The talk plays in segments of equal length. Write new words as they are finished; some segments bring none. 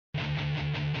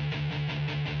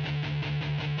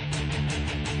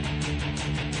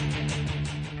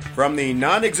From the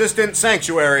non-existent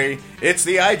sanctuary, it's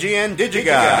the IGN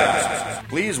DigiGuys.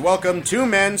 Please welcome two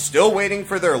men still waiting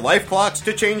for their life clocks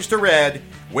to change to red,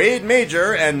 Wade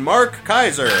Major and Mark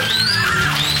Kaiser.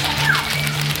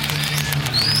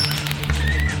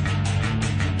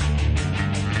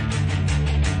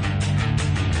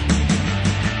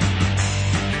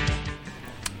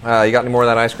 You got any more of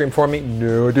that ice cream for me?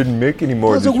 No, I didn't make any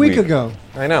more this this week. It was a week ago.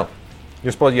 I know.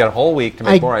 You're supposed you got a whole week to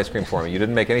make more ice cream for me. You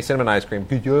didn't make any cinnamon ice cream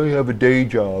because I have a day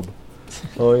job.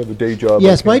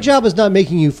 Yes, my job is not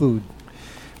making you food.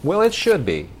 Well, it should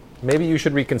be. Maybe you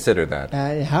should reconsider that.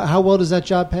 How well does that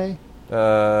job pay?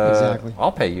 Exactly.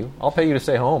 I'll pay you. I'll pay you to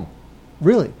stay home.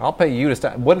 Really? I'll pay you to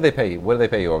stay. What do they pay you? What do they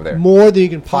pay you over there? More than you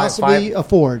can possibly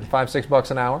afford.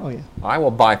 $5-6 an hour? Oh, yeah. I will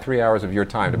buy 3 hours of your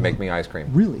time to make me ice cream.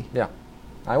 Really? Yeah.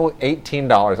 I will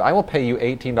 $18. I will pay you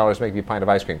 $18 to make me a pint of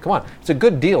ice cream. Come on, it's a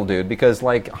good deal, dude. Because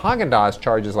like Haagen-Dazs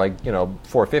charges like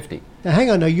 $4.50. Now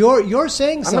hang on. Now you're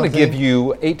saying something. I'm going to give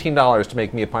you $18 to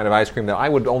make me a pint of ice cream that I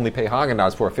would only pay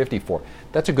Haagen-Dazs $4.50 for.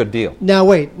 That's a good deal. Now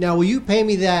wait. Now will you pay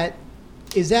me that?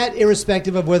 Is that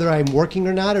irrespective of whether I'm working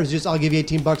or not, or is it just I'll give you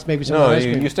 $18 to make me some ice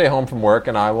cream? No, you stay home from work,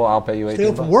 and I'll pay you $18. Stay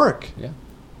home from work. Yeah.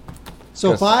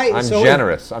 So if I'm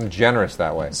generous. I'm generous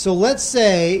that way. So let's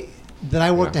say that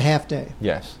I worked a half day.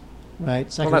 Yes.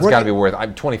 Right. So that's got to be worth.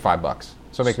 I'm $25.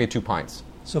 So make me 2 pints.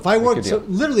 So if I worked,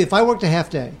 literally, if I worked a half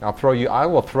day, I'll throw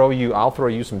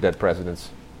you some dead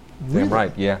presidents. Really? Damn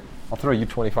right. Yeah. I'll throw you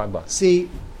 $25.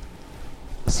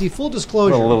 See, full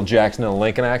disclosure. A little Jackson and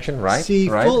Lincoln action, right?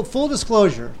 Right? Full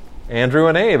disclosure. Andrew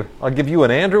and Abe. I'll give you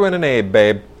an Andrew and an Abe,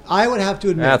 babe. I would have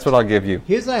to admit. That's what I'll give you.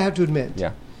 Here's what I have to admit.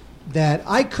 Yeah. That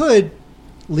I could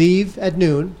leave at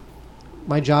noon,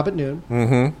 my job at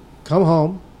noon, come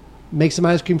home, make some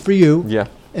ice cream for you,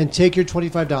 and take your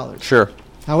 $25. Sure.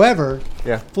 However,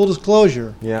 full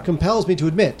disclosure compels me to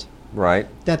admit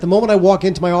that the moment I walk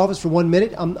into my office for 1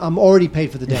 minute, I'm already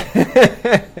paid for the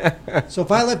day. So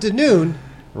if I left at noon,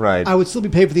 I would still be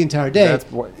paid for the entire day.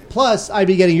 Plus, I'd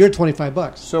be getting your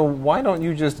 $25. So why don't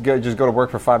you just go to work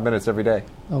for 5 minutes every day?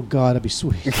 Oh God, that'd be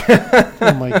sweet.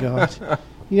 Oh my God.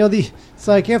 It's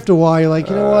like after a while, you're like,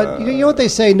 you know what? You know what they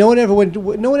say? No one ever went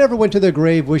to their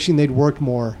grave wishing they'd worked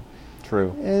more.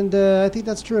 True. And I think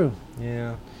that's true.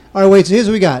 Yeah. All right, wait. So here's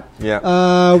what we got.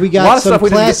 Yeah. We got some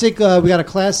classic. We got a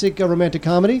classic romantic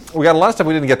comedy. We got a lot of stuff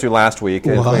we didn't get to last week,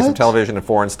 including some television and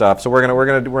foreign stuff. So we're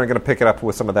gonna pick it up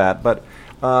with some of that. But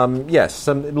yes,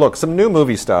 some new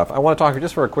movie stuff. I want to talk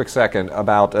just for a quick second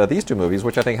about these two movies,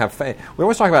 which I think have. We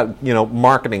always talk about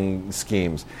marketing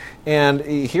schemes, and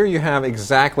here you have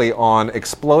exactly on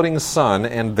Exploding Sun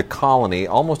and The Colony,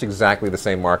 almost exactly the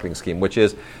same marketing scheme, which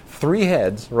is 3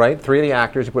 heads, right? 3 of the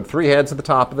actors. You put 3 heads at the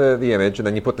top of the image, and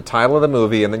then you put the title of the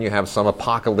movie, and then you have some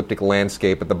apocalyptic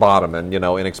landscape at the bottom. And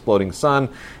in Exploding Sun,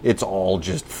 it's all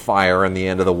just fire and the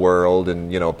end of the world,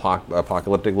 and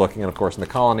apocalyptic looking. And of course, in The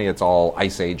Colony, it's all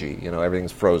ice agey.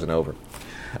 Everything's frozen over.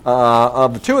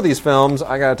 Of the two of these films,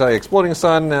 I gotta tell you, Exploding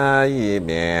Sun,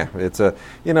 it's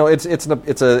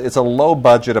a low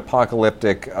budget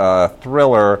apocalyptic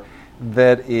thriller.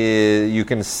 That is, you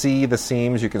can see the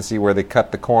seams, you can see where they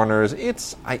cut the corners.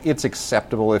 It's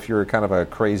acceptable if you're kind of a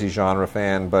crazy genre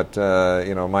fan, but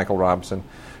Michael Robinson,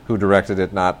 who directed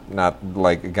it, not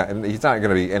like he's not going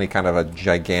to be any kind of a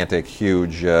gigantic,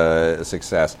 huge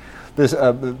success.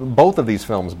 Both of these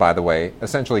films, by the way,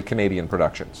 essentially Canadian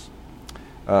productions.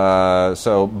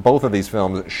 So both of these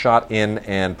films shot in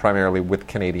and primarily with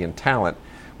Canadian talent.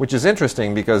 Which is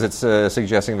interesting because it's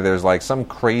suggesting that there's like some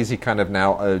crazy kind of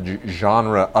now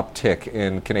genre uptick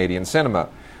in Canadian cinema,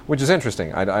 which is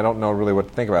interesting. I don't know really what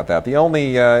to think about that. The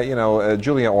only,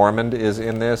 Julia Ormond is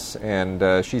in this,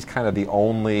 and she's kind of the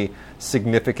only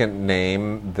significant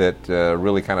name that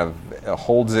really kind of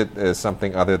holds it as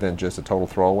something other than just a total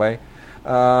throwaway.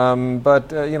 But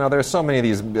there's so many of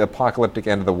these apocalyptic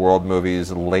end-of-the-world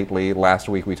movies lately. Last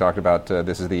week we talked about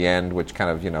This Is the End, which kind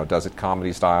of, does it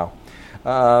comedy style.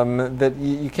 That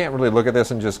you can't really look at this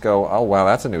and just go, oh, wow,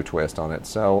 that's a new twist on it.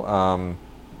 So,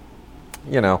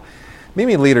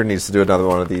 Mimi Leder needs to do another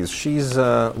one of these. She's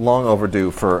long overdue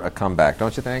for a comeback,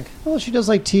 don't you think? Well, she does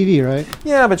like TV, right?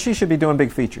 Yeah, but she should be doing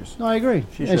big features. No, I agree.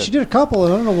 She did a couple,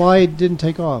 and I don't know why it didn't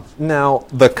take off. Now,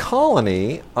 The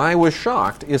Colony, I was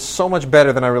shocked, is so much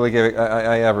better than I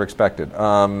ever expected.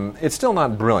 It's still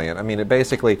not brilliant. I mean, it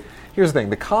basically, here's the thing.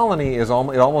 The Colony is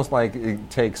almost like it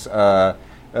takes...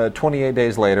 28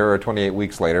 days later or 28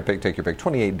 weeks later, take your pick,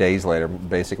 28 days later,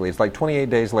 basically. It's like 28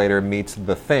 days later meets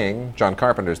The Thing, John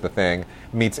Carpenter's The Thing,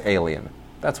 meets Alien.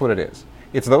 That's what it is.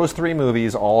 It's those three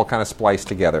movies all kind of spliced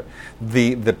together.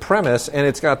 The premise, and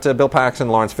it's got Bill Paxton,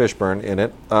 Lawrence Fishburne in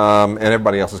it, and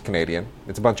everybody else is Canadian.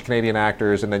 It's a bunch of Canadian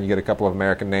actors, and then you get a couple of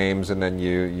American names, and then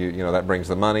you know that brings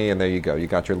the money, and there you go. You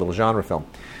got your little genre film.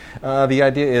 The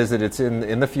idea is that it's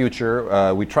in the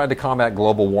future. We tried to combat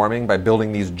global warming by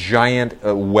building these giant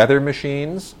weather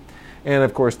machines. And,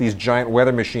 of course, these giant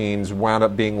weather machines wound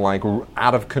up being like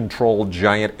out-of-control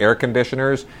giant air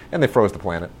conditioners, and they froze the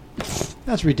planet.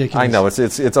 That's ridiculous. I know, it's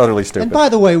utterly stupid. And by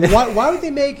the way, why would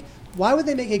they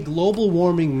make a global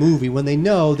warming movie when they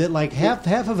know that like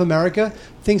half of America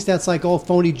thinks that's like all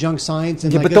phony junk science?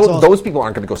 And but those people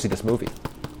aren't going to go see this movie.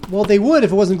 Well, they would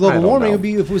if it wasn't global warming. It would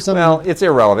be if it was something. Well, it's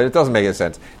irrelevant. It doesn't make any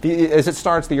sense. As it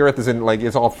starts, the Earth is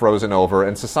it's all frozen over,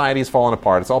 and society's fallen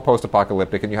apart. It's all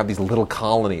post-apocalyptic, and you have these little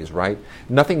colonies, right?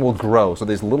 Nothing will grow, so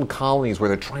there's little colonies where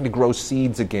they're trying to grow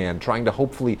seeds again, trying to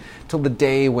hopefully till the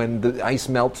day when the ice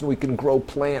melts and we can grow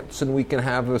plants and we can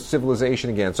have a civilization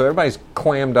again. So everybody's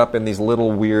clammed up in these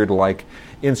little weird, like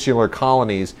insular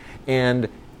colonies, and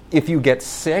if you get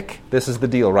sick, this is the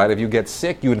deal, right? If you get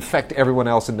sick, you infect everyone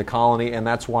else in the colony, and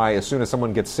that's why as soon as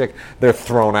someone gets sick, they're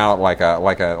thrown out like an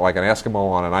Eskimo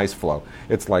on an ice floe.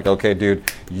 It's like, okay, dude,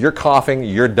 you're coughing,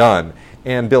 you're done.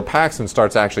 And Bill Paxton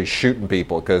starts actually shooting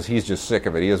people because he's just sick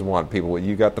of it. He doesn't want people,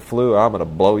 you got the flu, I'm going to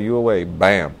blow you away,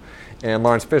 bam. And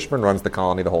Lawrence Fishburne runs the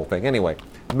colony, the whole thing. Anyway,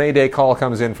 Mayday call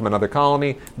comes in from another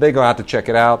colony. They go out to check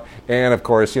it out, and of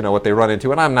course, you know what they run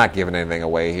into. And I'm not giving anything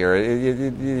away here.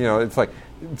 It's like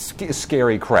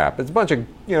scary crap. It's a bunch of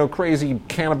crazy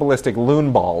cannibalistic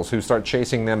loon balls who start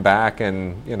chasing them back,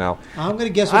 and I'm going to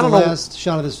guess what the last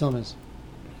shot of this film is.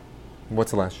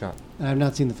 What's the last shot? I have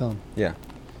not seen the film. Yeah.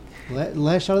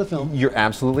 Last shot of the film. You're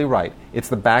absolutely right. It's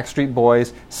the Backstreet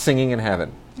Boys singing in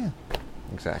heaven. Yeah.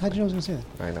 Exactly. How'd you know I was going to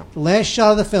say that? I know. The last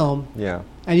shot of the film. Yeah.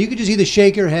 And you could just either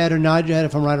shake your head or nod your head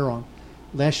if I'm right or wrong.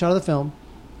 Last shot of the film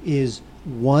is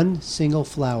one single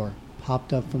flower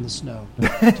popped up from the snow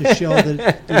to show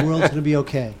that the world's going to be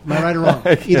okay. Am I right or wrong?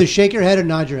 Either shake your head or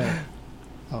nod your head.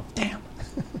 Oh, damn.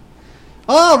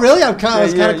 Oh, really? I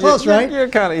was kind of close, right?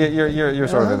 You're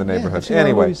sort of in the neighborhood.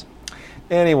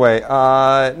 Anyway,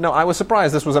 no, I was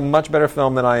surprised. This was a much better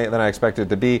film than I expected it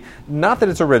to be. Not that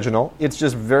it's original; it's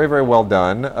just very, very well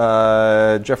done.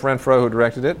 Jeff Renfro, who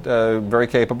directed it, very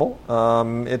capable.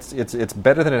 It's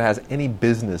better than it has any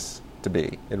business to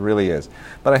be. It really is.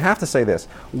 But I have to say this: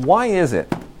 why is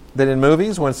it that in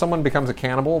movies, when someone becomes a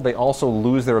cannibal, they also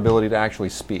lose their ability to actually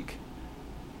speak?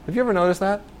 Have you ever noticed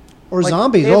that? Or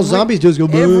zombies. All zombies do is go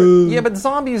boo. Yeah, but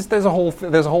zombies, there's a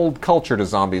whole culture to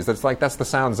zombies. That's the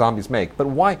sound zombies make. But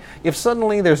why, if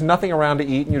suddenly there's nothing around to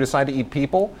eat and you decide to eat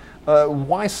people,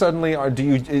 why suddenly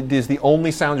is the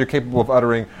only sound you're capable of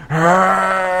uttering?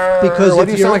 Because why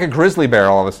do you sound like a grizzly bear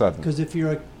all of a sudden? Because if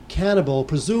you're a cannibal,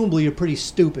 presumably you're pretty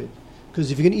stupid. Because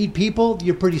if you can eat people,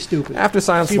 you're pretty stupid. After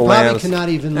Silence of the Lambs,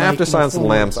 after Silence of the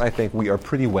Lambs, I think we are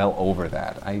pretty well over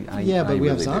that. But we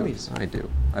have zombies. I do.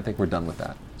 I think we're done with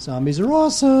that. Zombies are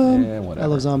awesome. Yeah, whatever. I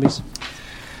love zombies.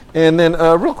 And then,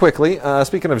 real quickly,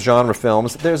 speaking of genre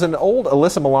films, there's an old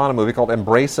Alyssa Milano movie called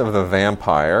Embrace of the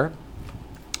Vampire,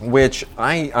 which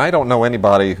I don't know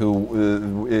anybody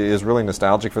who is really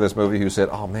nostalgic for this movie who said,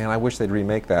 oh man, I wish they'd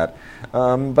remake that.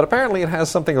 But apparently it has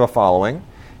something of a following.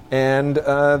 And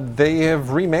they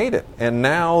have remade it. And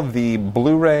now the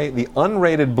Blu-ray, the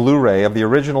unrated Blu-ray of the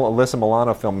original Alyssa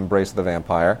Milano film Embrace of the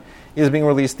Vampire is being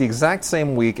released the exact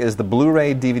same week as the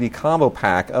Blu-ray DVD combo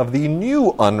pack of the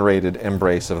new unrated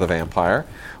Embrace of the Vampire,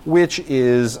 which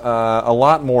is a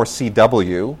lot more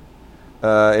CW.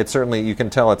 It certainly, you can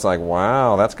tell it's like,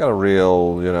 wow, that's got a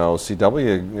real,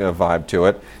 CW vibe to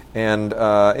it. And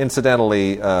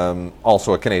incidentally,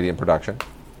 also a Canadian production.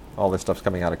 All this stuff's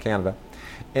coming out of Canada.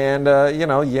 And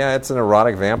it's an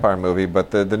erotic vampire movie,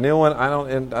 but the new one, I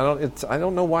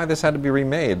don't know why this had to be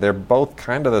remade. They're both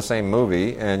kind of the same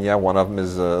movie, and yeah, one of them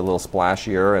is a little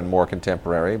splashier and more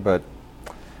contemporary, but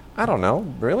I don't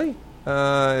know, really?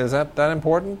 Is that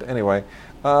important? Anyway,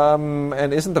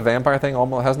 and isn't the vampire thing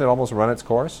hasn't it almost run its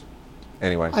course?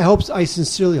 Anyway, I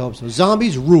sincerely hope so.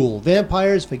 Zombies rule.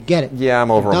 Vampires, forget it. Yeah, I'm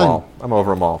over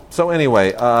them all. So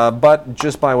anyway, but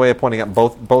just by way of pointing out,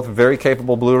 both very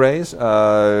capable Blu-rays.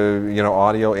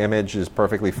 Audio, image is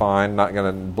perfectly fine. Not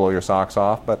going to blow your socks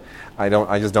off. But I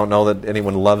just don't know that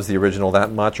anyone loves the original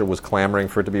that much or was clamoring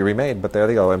for it to be remade. But there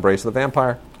they go. Embrace of the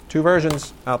Vampire. 2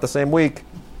 versions out the same week.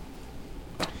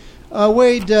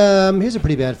 Wade, here's a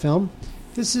pretty bad film.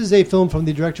 This is a film from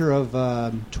the director of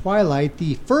Twilight,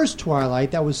 the first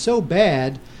Twilight, that was so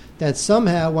bad that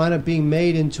somehow wound up being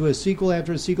made into a sequel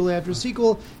after a sequel after a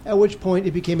sequel, at which point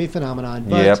it became a phenomenon.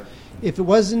 But if it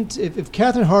wasn't, if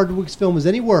Catherine Hardwicke's film was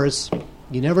any worse,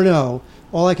 You never know.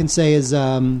 All I can say is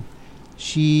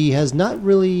she has not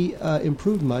really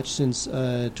improved much since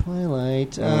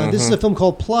Twilight. This is a film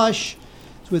called Plush.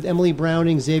 It's with Emily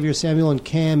Browning, Xavier Samuel, and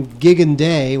Cam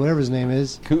Giganday, whatever his name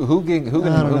is. I don't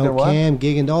know. Cam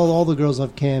Giganday. All the girls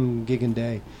love Cam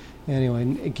Giganday. Anyway,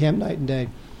 and Cam Night and Day.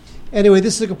 Anyway,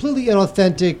 this is a completely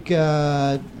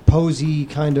inauthentic, posy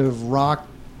kind of rock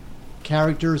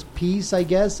character's piece, I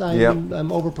guess. I'm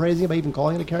overpraising it by even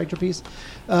calling it a character piece.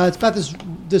 It's about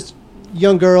this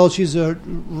young girl. She's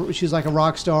like a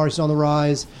rock star. She's on the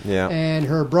rise. Yeah. And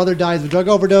her brother dies of a drug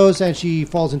overdose, and she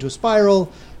falls into a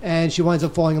spiral, and she winds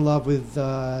up falling in love with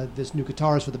this new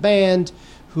guitarist for the band,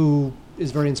 who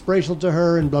is very inspirational to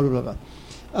her, and blah, blah, blah,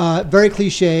 blah. Very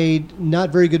cliched,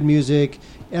 not very good music.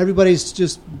 Everybody's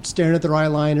just staring at their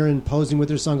eyeliner and posing with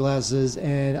their sunglasses,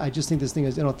 and I just think this thing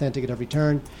is inauthentic at every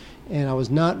turn. And I was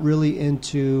not really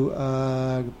into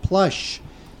Plush.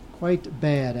 Quite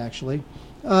bad, actually.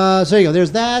 So there you go.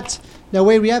 There's that. Now,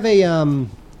 Wade, we have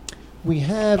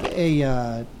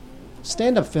a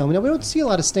stand-up film. We don't see a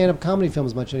lot of stand-up comedy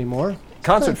films much anymore.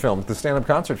 Concert films, the stand-up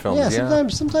concert films. Yeah,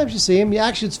 sometimes you see them. Yeah,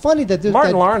 actually, it's funny that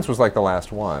Martin Lawrence was like the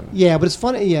last one. Yeah, but it's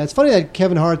funny. Yeah, it's funny that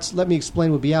Kevin Hart's Let Me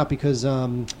Explain would be out because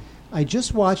I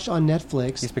just watched on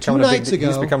Netflix 2 nights ago.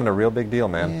 He's becoming a real big deal,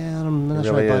 man. Yeah, I'm not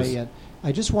sure about it yet.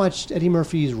 I just watched Eddie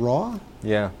Murphy's Raw.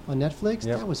 Yeah. On Netflix.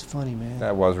 Yep. That was funny, man.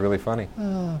 That was really funny.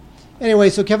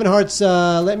 Anyway, so Kevin Hart's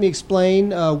Let Me Explain,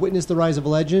 Witness the Rise of a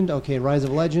Legend. Okay, Rise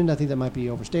of a Legend. I think that might be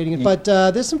overstating it. But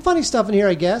there's some funny stuff in here,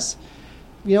 I guess.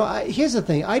 You know, here's the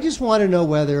thing. I just want to know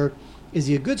whether, is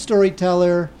he a good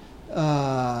storyteller?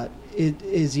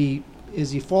 Is he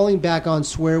falling back on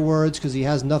swear words because he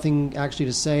has nothing actually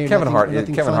to say? Kevin Hart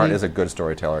is a good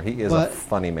storyteller. He is a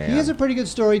funny man. He is a pretty good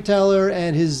storyteller,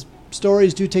 and his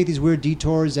stories do take these weird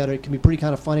detours that can be pretty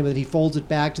kind of funny, but he folds it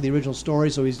back to the original story,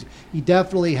 so he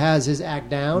definitely has his act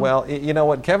down. Well, you know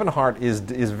what? Kevin Hart is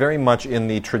very much in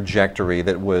the trajectory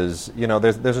that was, you know,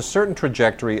 there's a certain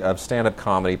trajectory of stand-up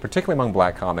comedy, particularly among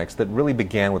black comics, that really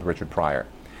began with Richard Pryor.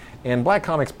 And black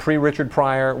comics pre-Richard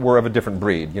Pryor were of a different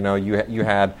breed. You know, you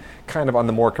had kind of on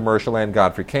the more commercial end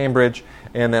Godfrey Cambridge,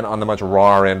 and then on the much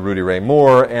rawer end Rudy Ray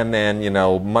Moore, and then, you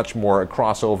know, much more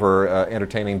crossover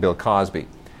entertaining Bill Cosby.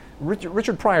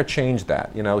 Richard Pryor changed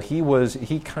that. You know, he was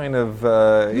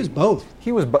both.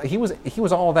 He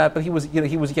was all of that, but he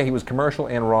was commercial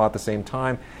and raw at the same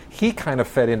time. He kind of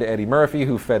fed into Eddie Murphy,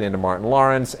 who fed into Martin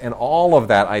Lawrence, and all of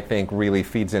that I think really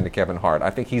feeds into Kevin Hart. I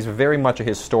think he's very much a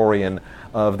historian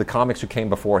of the comics who came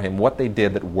before him, what they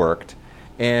did that worked.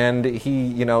 And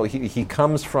he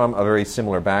comes from a very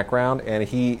similar background, and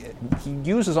he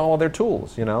uses all of their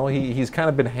tools. You know, he's kind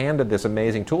of been handed this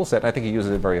amazing tool set, and I think he uses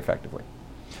it very effectively.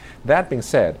 That being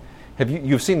said,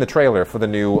 you've seen the trailer for the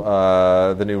new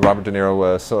Robert De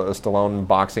Niro Stallone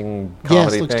boxing comedy thing?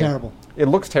 Yes, it looks terrible. It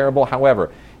looks terrible.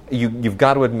 However, you've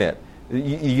got to admit,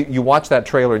 you watch that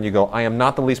trailer and you go, I am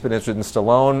not the least bit interested in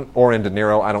Stallone or in De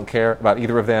Niro. I don't care about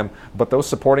either of them. But those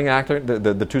supporting actors,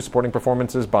 the two supporting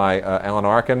performances by Alan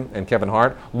Arkin and Kevin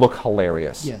Hart, look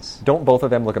hilarious. Yes. Don't both of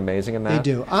them look amazing in that?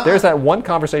 They do. There's that one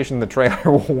conversation in the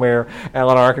trailer where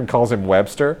Alan Arkin calls him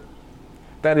Webster.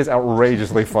 That is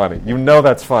outrageously funny. You know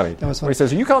that's funny. That was funny. Where he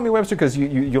says, "Are you calling me Webster because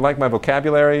you like my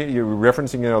vocabulary? You're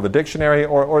referencing the dictionary,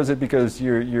 or is it because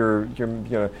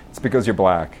it's because you're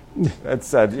black?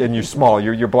 That's and you're small.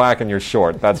 You're black and you're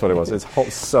short. That's what it was.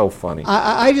 It's so funny.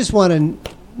 I just want to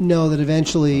know that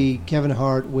eventually Kevin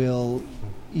Hart will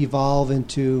evolve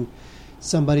into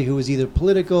somebody who is either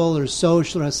political or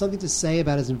social or has something to say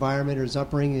about his environment or his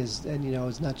upbringing, is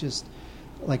not just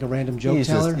like a random joke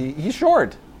teller. He's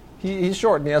short. He's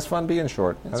short, and he has fun being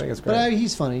short. I think it's great. But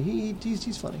he's funny.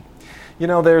 He's funny. You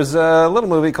know, there's a little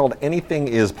movie called Anything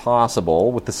Is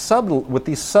Possible with the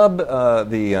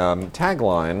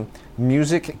tagline,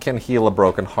 "Music Can Heal a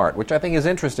Broken Heart," which I think is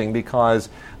interesting because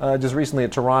just recently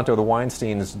at Toronto, the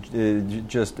Weinsteins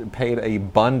just paid a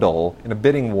bundle in a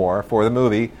bidding war for the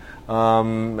movie.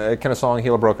 Can a song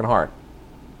heal a broken heart?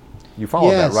 You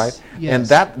followed that, right?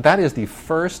 Yes. And that is the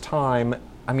first time.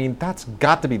 I mean, that's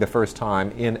got to be the first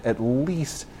time in at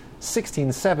least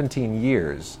 16, 17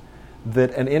 years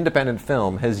that an independent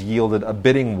film has yielded a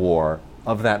bidding war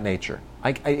of that nature.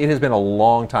 It has been a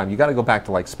long time. You got to go back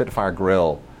to like Spitfire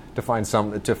Grill to find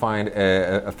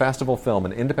a festival film,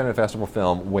 an independent festival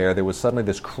film, where there was suddenly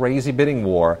this crazy bidding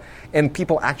war, and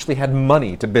people actually had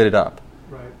money to bid it up.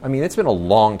 Right. I mean, it's been a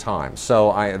long time,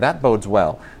 so that bodes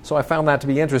well. So I found that to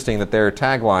be interesting that their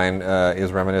tagline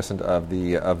is reminiscent of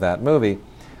that movie.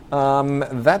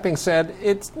 That being said,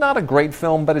 it's not a great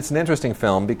film, but it's an interesting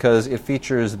film because it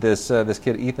features this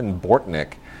kid Ethan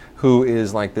Bortnick, who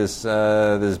is like this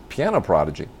piano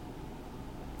prodigy.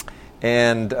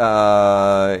 And,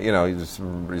 he just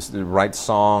writes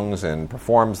songs and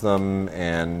performs them,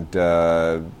 and,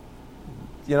 very,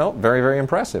 very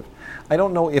impressive. I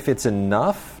don't know if it's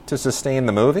enough to sustain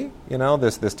the movie,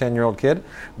 this 10-year-old kid,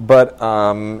 but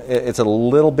it's a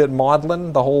little bit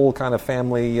maudlin, the whole kind of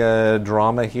family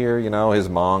drama here. His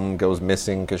mom goes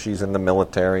missing because she's in the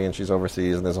military and she's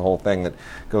overseas, and there's a whole thing that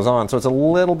goes on. So it's a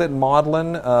little bit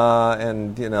maudlin,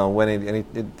 and when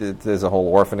there's a whole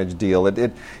orphanage deal,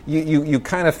 you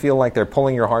kind of feel like they're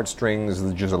pulling your heartstrings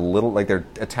just a little, like they're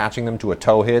attaching them to a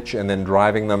tow hitch and then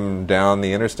driving them down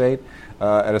the interstate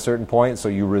at a certain point, so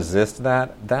you resist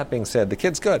that. That being said, the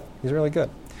kid's good. He's really good.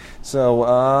 So,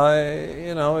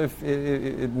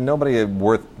 if nobody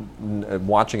worth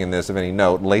watching in this of any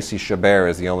note, Lacey Chabert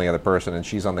is the only other person, and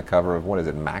she's on the cover of,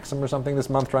 Maxim or something this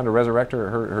month, trying to resurrect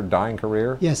her dying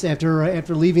career. Yes,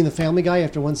 after leaving The Family Guy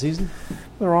after one season.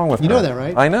 What's wrong with her? You know that,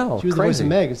 right? I know. She was crazy. The voice of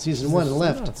Meg in season 1 and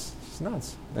left. It's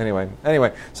nuts. Anyway,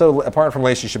 so apart from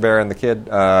Lacey Chabert and the kid,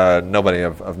 nobody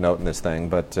of note in this thing,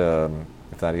 but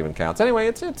if that even counts. Anyway,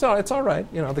 it's all right.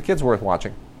 The kid's worth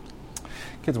watching.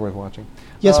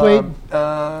 Yes, Wade?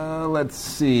 Let's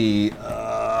see. Here,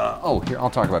 I'll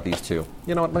talk about these two.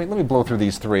 You know what? Let me blow through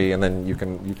these three, and then you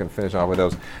can finish off with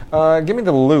those. Give Me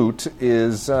the Loot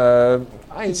is...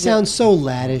 it sounds so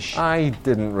laddish. I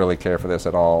didn't really care for this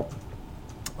at all.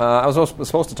 I was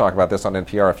supposed to talk about this on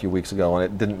NPR a few weeks ago, and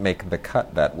it didn't make the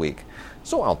cut that week.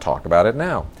 So I'll talk about it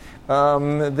now.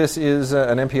 This is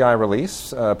an MPI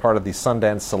release, part of the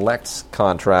Sundance Selects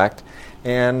contract.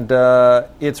 And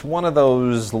it's one of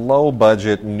those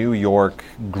low-budget New York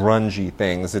grungy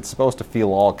things. It's supposed to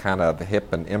feel all kind of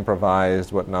hip and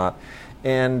improvised, whatnot.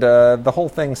 And the whole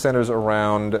thing centers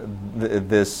around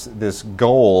this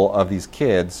goal of these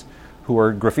kids who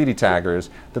are graffiti taggers,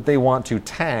 that they want to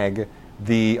tag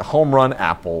the home run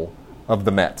apple of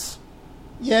the Mets.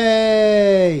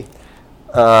 Yay!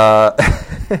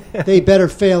 They better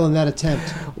fail in that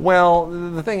attempt. Well,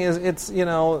 the thing is, it's,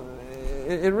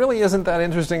 it really isn't that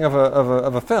interesting of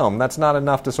a film. That's not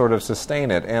enough to sort of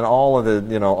sustain it. And all of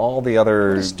the other...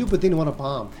 What a stupid thing to want to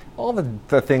bomb. All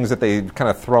the things that they kind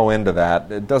of throw into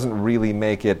that, it doesn't really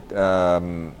make it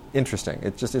interesting.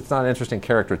 It's not an interesting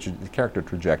character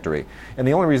trajectory. And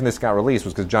the only reason this got released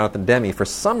was because Jonathan Demme, for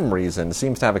some reason,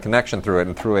 seems to have a connection through it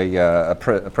and threw a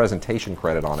presentation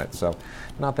credit on it. So,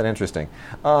 not that interesting.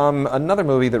 Another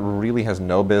movie that really has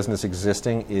no business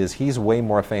existing is He's Way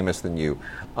More Famous Than You.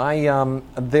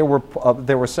 There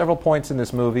were several points in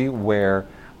this movie where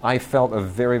I felt a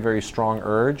very, very strong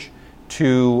urge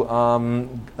to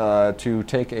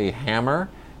take a hammer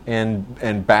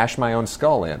and bash my own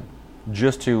skull in,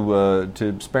 just to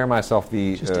spare myself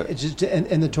the to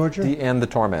end the torture, to end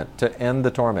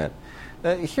the torment.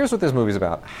 Here's what this movie's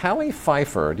about. Hallie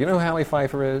Pfeiffer. Do you know who Hallie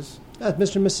Pfeiffer is? That's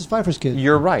Mr. and Mrs. Pfeiffer's kid.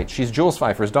 You're right. She's Jules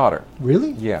Pfeiffer's daughter.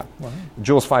 Really? Yeah. Wow.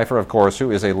 Jules Pfeiffer, of course, who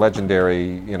is a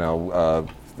legendary, a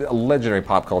legendary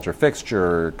pop culture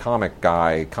fixture, comic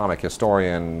guy, comic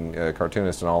historian,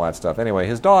 cartoonist, and all that stuff. Anyway,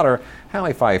 his daughter,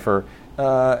 Hallie Pfeiffer,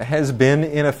 has been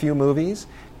in a few movies,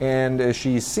 and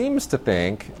she seems to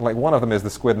think, like one of them is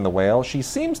The Squid and the Whale, she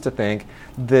seems to think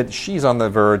that she's on the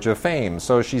verge of fame.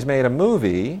 So she's made a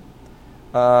movie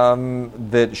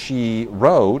that she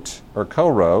wrote, or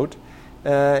co-wrote,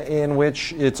 in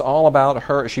which it's all about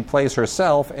her. She plays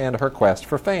herself and her quest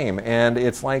for fame, and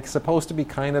it's like supposed to be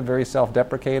kind of very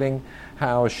self-deprecating,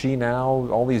 how she now,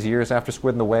 all these years after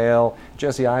Squid and the Whale,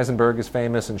 Jesse Eisenberg is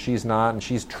famous and she's not, and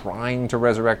she's trying to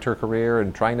resurrect her career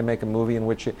and trying to make a movie in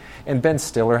which and Ben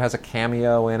Stiller has a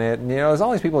cameo in it, and there's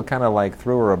all these people kind of like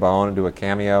threw her a bone and do a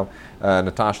cameo.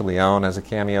 Natasha Lyonne has a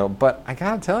cameo, but I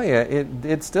gotta tell you,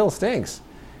 it still stinks.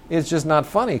 It's just not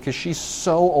funny because she's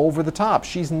so over the top.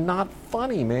 She's not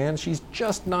funny, man. She's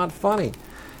just not funny.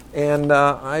 And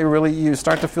you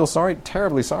start to feel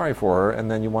terribly sorry for her,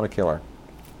 and then you want to kill her.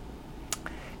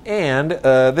 And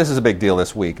this is a big deal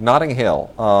this week. Notting Hill,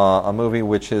 a movie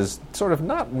which has sort of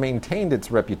not maintained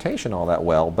its reputation all that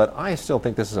well, but I still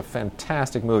think this is a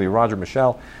fantastic movie. Roger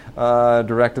Michell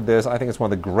directed this. I think it's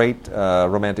one of the great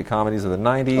romantic comedies of the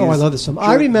 90s. Oh, I love this film.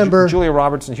 I remember... Julia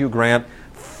Roberts and Hugh Grant.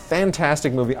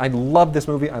 Fantastic movie. I love this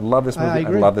movie. I love this movie. I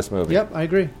love this movie. Yep, I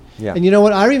agree. Yeah. And you know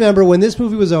what? I remember when this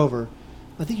movie was over,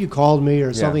 I think you called me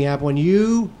or something happened when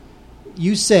you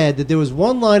said that there was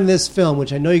one line in this film,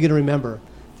 which I know you're going to remember.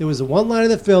 There was one line in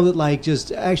the film that just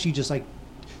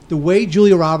the way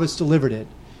Julia Roberts delivered it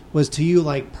was to you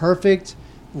like perfect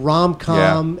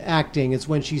rom-com acting. It's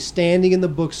when she's standing in the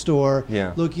bookstore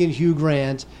looking at Hugh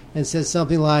Grant and says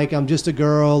something like, "I'm just a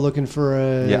girl looking for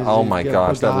a oh my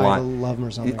gosh, a guy that line, to love him,"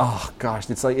 or something. Oh gosh,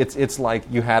 it's like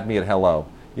you had me at hello.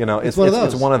 You know, it's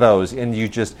one of those, and you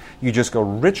just go,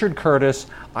 Richard Curtis.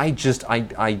 I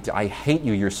hate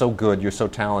you. You're so good. You're so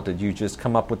talented. You just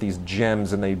come up with these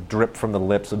gems, and they drip from the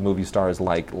lips of movie stars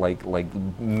like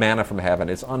manna from heaven.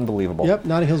 It's unbelievable. Yep,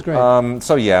 Notting Hill's great.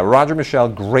 So yeah, Roger Michell,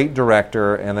 great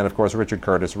director, and then of course Richard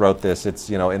Curtis wrote this. It's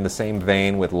in the same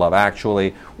vein with Love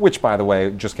Actually, which by the way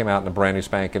just came out in a brand new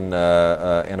spanking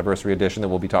anniversary edition that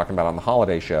we'll be talking about on the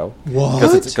holiday show. What?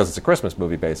 Because it's a Christmas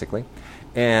movie basically.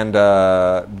 And,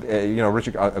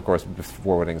 Richard, of course,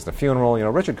 Four Weddings and a Funeral,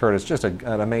 Richard Curtis, just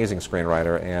an amazing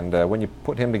screenwriter. And when you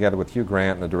put him together with Hugh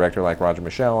Grant and a director like Roger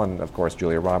Michell and, of course,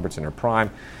 Julia Roberts in her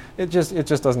prime, it just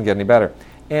doesn't get any better.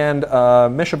 And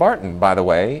Mischa Barton, by the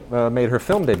way, made her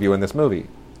film debut in this movie.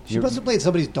 She must have played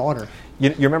somebody's daughter.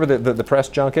 You remember the press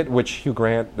junket, which Hugh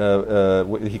Grant,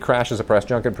 he crashes a press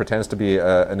junket, pretends to be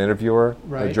an interviewer,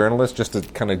 right, a journalist, just to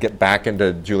kind of get back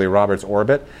into Julia Roberts'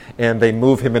 orbit. And they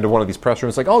move him into one of these press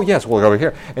rooms, like, oh, yes, we'll go over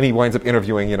here. And he winds up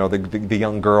interviewing, the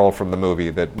young girl from the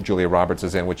movie that Julia Roberts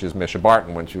is in, which is Mischa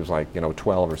Barton, when she was like,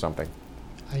 12 or something.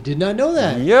 I did not know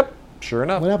that. Yep. Sure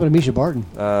enough. What happened to Mischa Barton?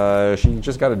 She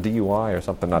just got a DUI or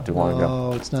something not too long ago.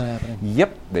 Oh, it's not happening.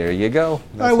 Yep, there you go. All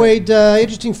right, Wade,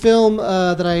 interesting film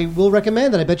that I will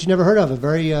recommend that I bet you never heard of.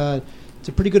 It's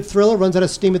a pretty good thriller, runs out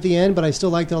of steam at the end, but I still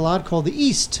liked it a lot, called The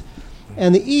East.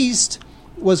 And The East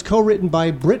was co-written by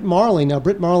Brit Marling. Now,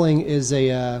 Brit Marling is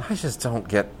a... I just don't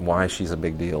get why she's a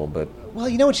big deal, but... Well,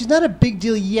 you know what? She's not a big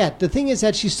deal yet. The thing is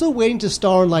that she's still waiting to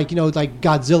star in, like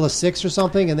Godzilla 6 or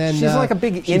something, and then... She's like a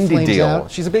big indie deal.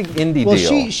 Out. She's a big indie deal.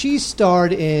 Well, she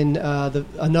starred in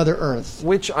Another Earth.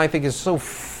 Which I think is so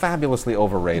fabulously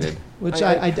overrated. Which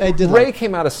I did Ray like.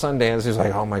 Came out of Sundance. He was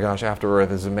like, oh my gosh, After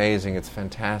Earth is amazing. It's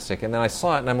fantastic. And then I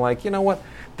saw it, and I'm like, you know what?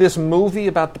 This movie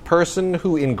about the person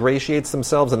who ingratiates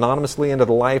themselves anonymously into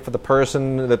the life of the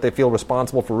person that they feel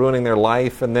responsible for ruining their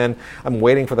life, and then I'm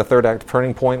waiting for the third act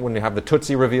turning point when you have the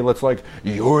Tootsie reveal. It's like,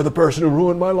 you're the person who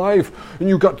ruined my life, and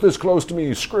you got this close to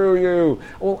me. Screw you.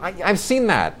 Well, I've seen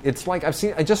that. It's like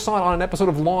I just saw it on an episode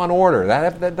of Law and Order.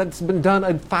 That's been done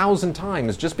 1,000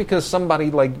 times. Just because somebody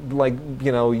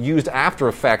used After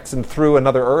Effects and threw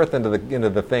Another Earth into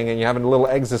the thing, and you have a little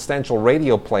existential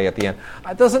radio play at the end,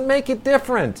 it doesn't make it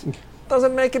different.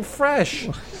 Doesn't make it fresh.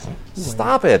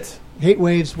 Stop it. Hate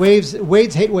waves. Wade's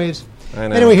hate waves. I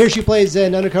know. Anyway, here she plays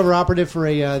an undercover operative for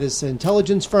this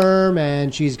intelligence firm,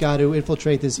 and she's got to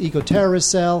infiltrate this eco-terrorist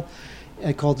cell.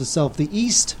 It calls itself The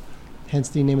East, hence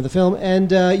the name of the film. And,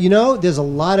 there's a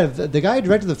lot of... The guy who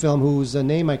directed the film, whose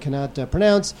name I cannot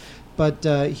pronounce, but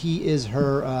he is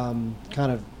her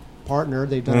kind of partner.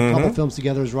 They've done a couple films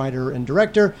together as writer and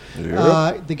director.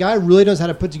 Yep. The guy really knows how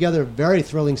to put together a very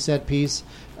thrilling set piece.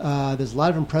 There's a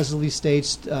lot of impressively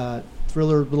staged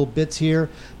thriller little bits here.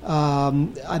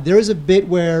 There is a bit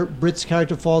where Brit's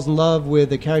character falls in love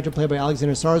with a character played by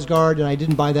Alexander Skarsgård, and I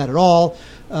didn't buy that at all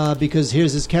because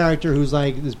here's this character who's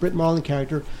like this Brit Marling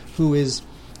character who is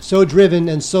so driven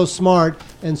and so smart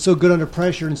and so good under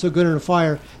pressure and so good under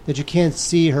fire that you can't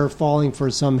see her falling for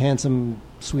some handsome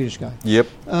Swedish guy. Yep.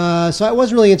 So I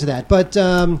wasn't really into that, but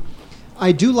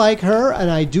I do like her,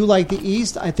 and I do like The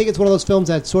East. I think it's one of those films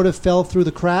that sort of fell through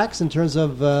the cracks in terms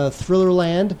of thriller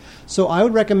land. So I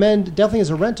would recommend, definitely as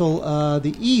a rental,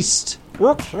 The East.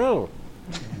 Okay.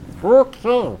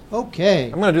 Okay.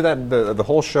 I'm going to do that the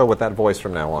whole show with that voice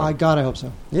from now on. God, I hope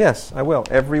so. Yes, I will,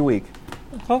 every week.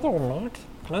 Hello, Mark.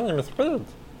 My name is Spade.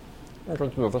 I'm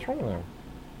going to do the show now.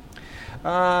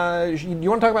 You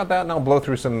want to talk about that, and I'll blow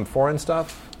through some foreign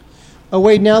stuff? Oh,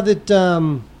 wait, now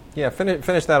that... Yeah,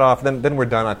 finish that off. Then we're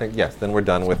done. I think yes. Then we're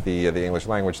done with the English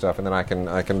language stuff, and then I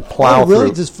can plow through. Oh,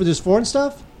 really? There's foreign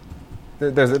stuff?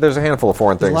 There's a handful of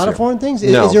foreign things. A lot here. of foreign things.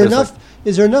 No,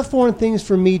 is there enough foreign things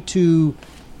for me to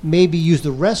maybe use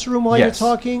the restroom while you're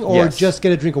talking, or just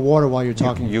get a drink of water while you're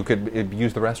talking? You could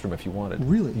use the restroom if you wanted.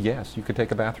 Really? Yes, you could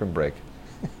take a bathroom break.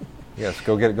 Yes,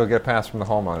 go get a pass from the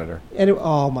hall monitor. Anyway,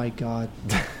 oh my God,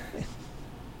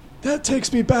 that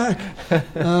takes me back.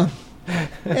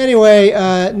 Anyway,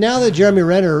 now that Jeremy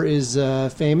Renner is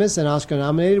famous and Oscar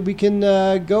nominated, we can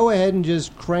go ahead and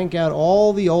just crank out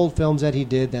all the old films that he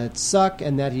did that suck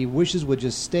and that he wishes would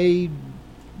just stay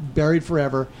buried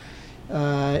forever.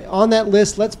 On that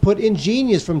list, let's put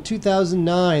Ingenious from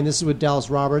 2009. This is with Dallas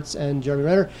Roberts and Jeremy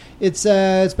Renner. It's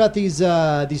about these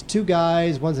two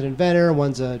guys. One's an inventor,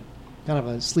 one's a kind of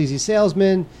a sleazy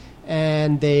salesman,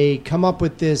 and they come up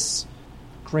with this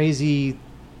crazy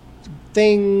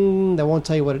thing that won't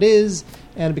tell you what it is,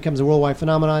 and it becomes a worldwide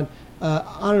phenomenon. I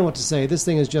don't know what to say. This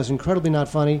thing is just incredibly not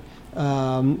funny.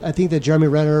 I think that Jeremy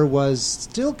Renner was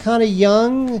still kind of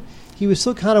young. He was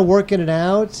still kind of working it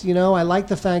out. I like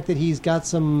the fact that he's got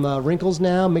some wrinkles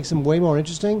now, makes him way more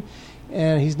interesting.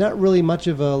 and he's not really much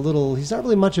of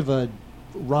a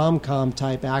rom-com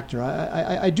type actor.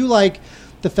 I do like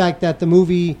the fact that the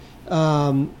movie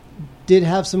did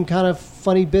have some kind of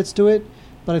funny bits to it,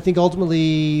 but I think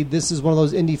ultimately this is one of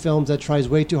those indie films that tries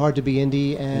way too hard to be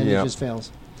indie, and it just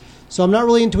fails. So I'm not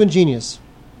really into Ingenious,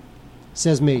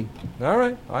 says me. All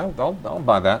right, I'll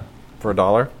buy that for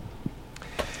 $1.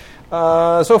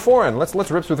 So foreign. Let's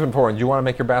rip through them foreign. Do you want to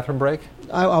make your bathroom break?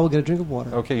 I will get a drink of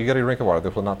water. Okay, you get a drink of water.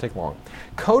 This will not take long.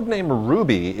 Codename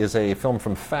Ruby is a film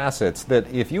from Facets that,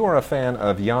 if you are a fan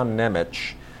of Jan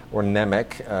Nemec, or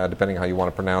Nemec, depending how you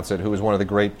want to pronounce it, who is one of the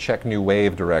great Czech New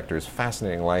Wave directors.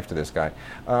 Fascinating life to this guy.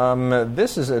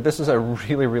 This is a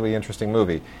really, really interesting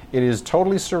movie. It is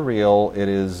totally surreal. It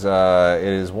is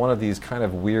one of these kind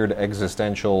of weird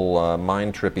existential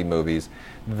mind-trippy movies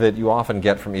that you often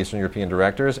get from Eastern European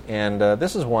directors, and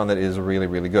this is one that is really,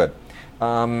 really good.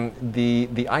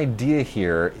 The idea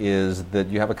here is that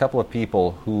you have a couple of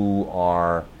people who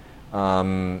are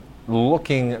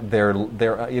looking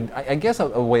I guess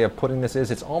a way of putting this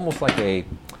is it's almost like a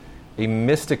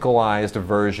mysticalized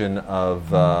version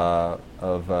of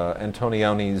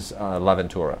Antonioni's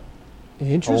L'Avventura.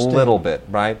 Interesting. A little bit,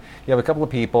 right? You have a couple of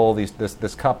people,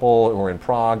 this couple who are in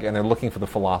Prague, and they're looking for the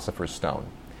Philosopher's Stone.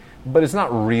 But it's not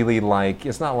really like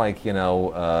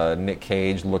Nick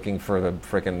Cage looking for the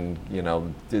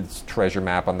frickin' its treasure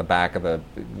map on the back of the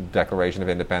Declaration of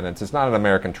Independence. It's not an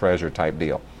American Treasure type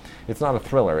deal. It's not a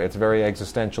thriller. It's very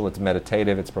existential. It's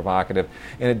meditative. It's provocative,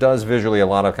 and it does visually a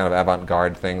lot of kind of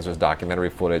avant-garde things. There's documentary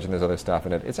footage and there's other stuff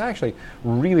in it. It's actually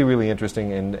really, really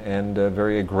interesting and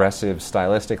very aggressive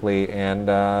stylistically,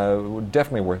 and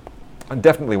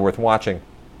definitely worth watching,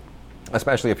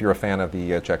 especially if you're a fan of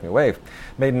the Czech New Wave.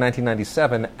 Made in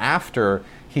 1997 after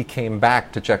he came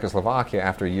back to Czechoslovakia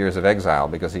after years of exile,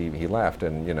 because he left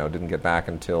and didn't get back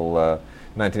until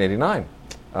 1989.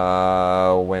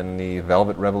 When the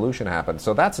Velvet Revolution happened.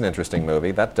 So that's an interesting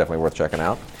movie. That's definitely worth checking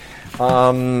out.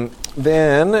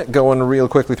 Then, going real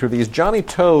quickly through these, Johnny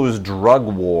To's Drug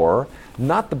War.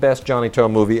 Not the best Johnny To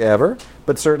movie ever,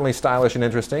 but certainly stylish and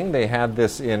interesting. They had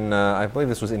this in, I believe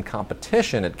this was in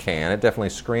competition at Cannes. It definitely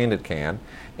screened at Cannes.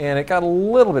 And it got a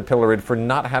little bit pilloried for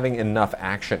not having enough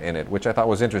action in it, which I thought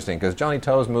was interesting, because Johnny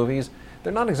To's movies,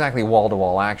 they're not exactly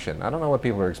wall-to-wall action. I don't know what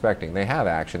people are expecting. They have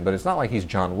action, but it's not like he's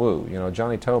John Woo.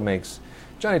 Johnny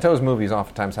To's movies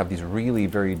oftentimes have these really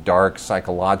very dark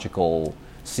psychological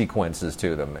sequences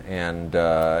to them, and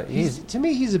to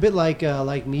me he's a bit like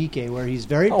Miike, where he's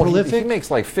very prolific. He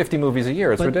makes like 50 movies a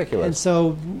year. It's ridiculous. And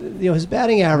so his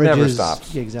batting average never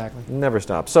stops. Yeah, exactly. Never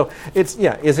stops. So is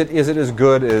it as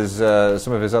good as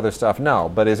some of his other stuff? No,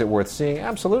 but is it worth seeing?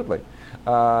 Absolutely.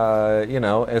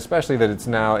 Especially that it's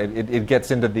now it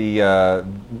gets into the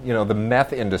the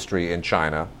meth industry in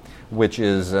China, which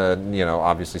is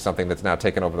obviously something that's now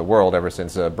taken over the world ever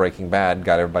since Breaking Bad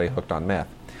got everybody hooked on meth.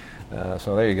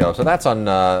 So there you go. So that's on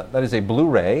that is a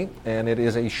Blu-ray, and it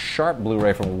is a sharp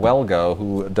Blu-ray from Welgo,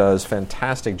 who does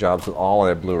fantastic jobs with all of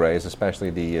their Blu-rays, especially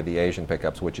the Asian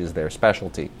pickups, which is their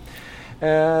specialty.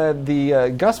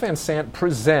 The Gus Van Sant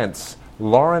presents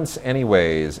Lawrence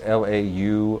Anyways,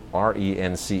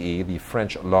 Laurence, the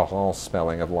French Laurence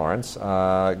spelling of Lawrence.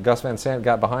 Gus Van Sant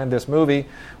got behind this movie,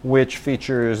 which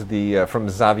features from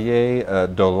Xavier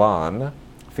Dolan,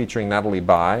 featuring Natalie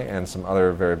Baye and some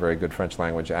other very, very good French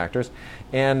language actors.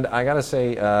 And I gotta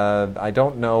say, I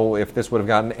don't know if this would have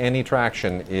gotten any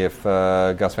traction if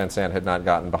Gus Van Sant had not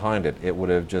gotten behind it. It would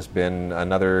have just been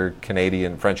another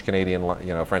French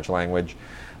language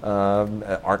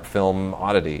art film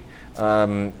oddity.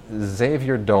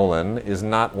 Xavier Dolan is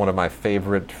not one of my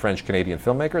favorite French-Canadian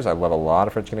filmmakers. I love a lot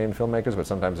of French-Canadian filmmakers, but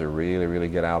sometimes they really, really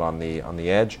get out on the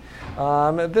edge.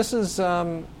 This is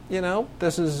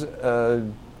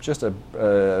just an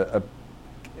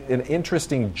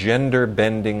interesting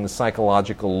gender-bending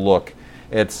psychological look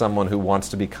at someone who wants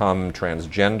to become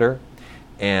transgender,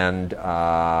 and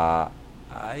I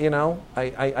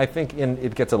think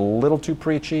it gets a little too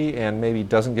preachy and maybe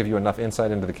doesn't give you enough insight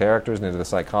into the characters and into the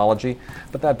psychology.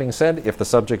 But that being said, if the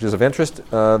subject is of interest,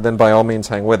 then by all means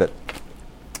hang with it.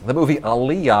 The movie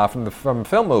Aliyah from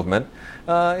Film Movement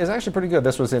is actually pretty good.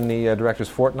 This was in the Director's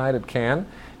Fortnight at Cannes,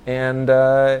 and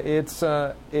it's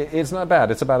not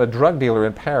bad. It's about a drug dealer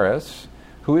in Paris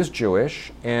who is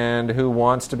Jewish and who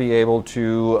wants to be able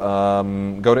to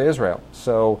go to Israel.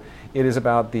 So it is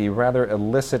about the rather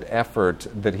illicit effort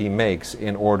that he makes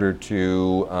in order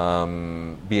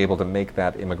to be able to make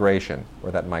that immigration, or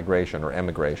that migration, or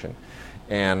emigration.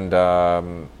 And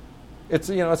It's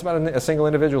about a single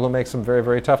individual who makes some very,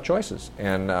 very tough choices,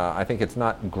 and I think it's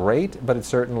not great, but it's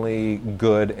certainly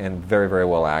good and very, very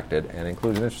well acted, and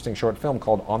includes an interesting short film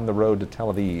called On the Road to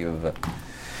Tel Aviv.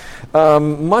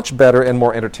 Much better and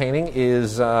more entertaining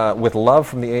is With Love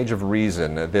from the Age of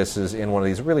Reason. This is in one of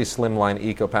these really slimline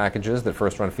eco packages that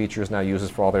First Run Features now uses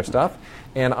for all their stuff,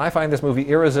 and I find this movie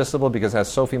irresistible because it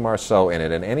has Sophie Marceau in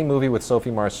it, and any movie with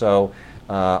Sophie Marceau,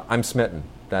 I'm smitten.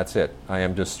 That's it. I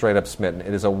am just straight up smitten.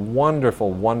 It is a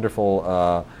wonderful,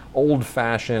 wonderful,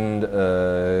 old-fashioned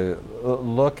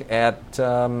look at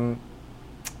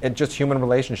just human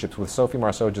relationships, with Sophie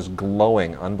Marceau just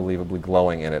glowing, unbelievably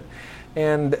glowing in it.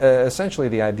 And essentially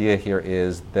the idea here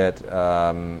is that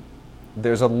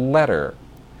there's a letter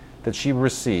that she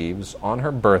receives on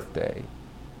her birthday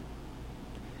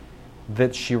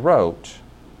that she wrote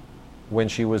when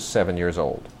she was 7 years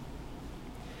old.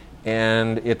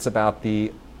 And it's about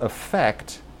the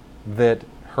effect that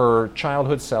her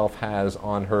childhood self has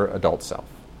on her adult self.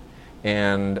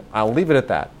 And I'll leave it at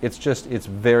that. It's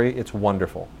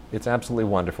wonderful. It's absolutely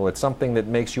wonderful. It's something that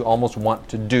makes you almost want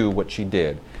to do what she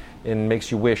did, and makes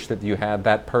you wish that you had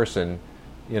that person,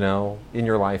 in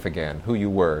your life again, who you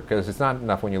were. Because it's not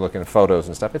enough when you look in photos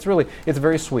and stuff. It's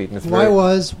very sweet. And it's I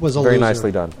was a very loser.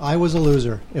 Nicely done. I was a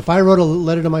loser. If I wrote a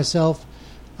letter to myself,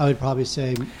 I would probably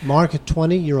say, Mark, at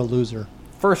 20, you're a loser.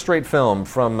 First-rate film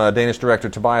from Danish director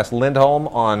Tobias Lindholm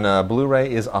on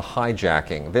Blu-ray is A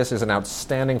Hijacking. This is an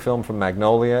outstanding film from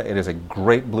Magnolia. It is a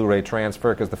great Blu-ray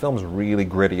transfer because the film's really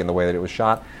gritty in the way that it was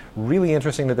shot. Really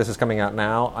interesting that this is coming out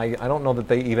now. I don't know that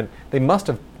they must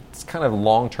have kind of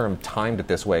long-term timed it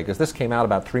this way, because this came out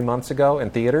about 3 months ago in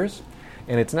theaters,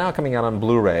 and it's now coming out on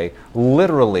Blu-ray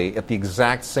literally at the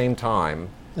exact same time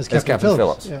as Captain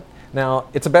Phillips. Yeah. Now,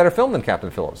 it's a better film than Captain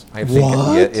Phillips. I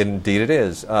think indeed it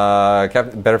is.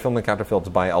 Better film than Captain Phillips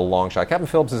by a long shot. Captain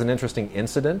Phillips is an interesting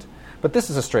incident, but this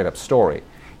is a straight-up story.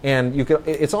 And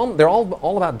they're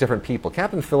all about different people.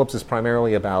 Captain Phillips is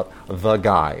primarily about the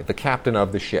guy, the captain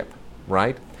of the ship,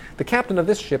 right? The captain of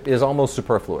this ship is almost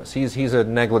superfluous. He's a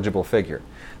negligible figure.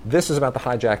 This is about the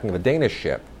hijacking of a Danish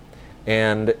ship.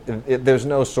 And there's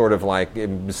no sort of like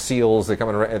SEALs that come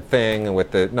in a thing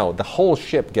with the whole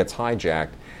ship gets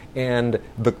hijacked. And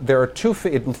there are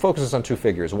it focuses on two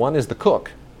figures. One is the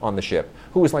cook on the ship,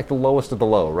 who is like the lowest of the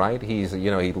low, right? He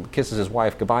kisses his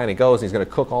wife goodbye and he goes and he's going to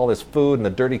cook all this food in the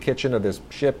dirty kitchen of this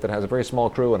ship that has a very small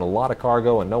crew and a lot of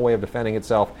cargo and no way of defending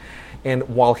itself. And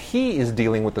while he is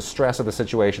dealing with the stress of the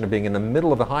situation of being in the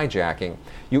middle of the hijacking,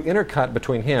 you intercut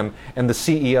between him and the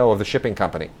CEO of the shipping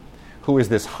company, who is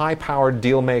this high-powered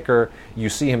deal maker. You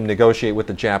see him negotiate with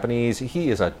the Japanese. He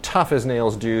is a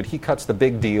tough-as-nails dude. He cuts the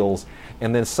big deals,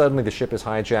 and then suddenly the ship is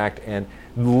hijacked, and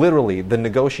literally the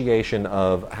negotiation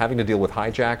of having to deal with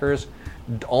hijackers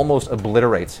almost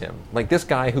obliterates him. Like this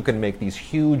guy who can make these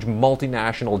huge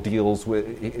multinational deals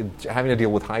with having to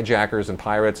deal with hijackers and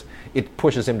pirates, it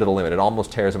pushes him to the limit. It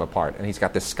almost tears him apart. And he's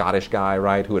got this Scottish guy,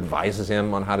 right, who advises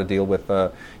him on how to deal with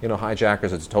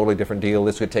hijackers. It's a totally different deal.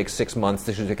 This could take 6 months.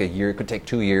 This could take a year. It could take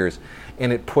 2 years.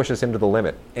 And it pushes him to the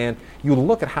limit. And you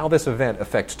look at how this event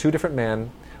affects two different men,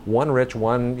 one rich,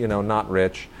 one not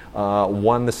rich.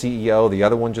 One the CEO, the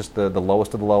other one just the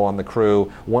lowest of the low on the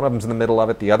crew. One of them's in the middle of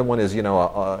it. The other one is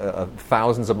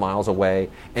thousands of miles away,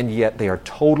 and yet they are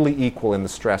totally equal in the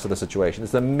stress of the situation.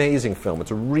 It's an amazing film.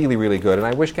 It's really, really good, and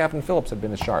I wish Captain Phillips had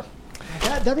been as sharp.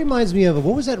 That reminds me of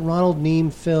what was that Ronald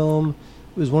Neame film?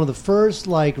 It was one of the first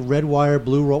Red Wire,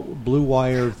 Blue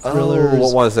Wire thrillers. Oh,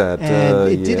 what was that? And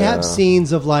it did have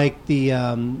scenes of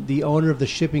the owner of the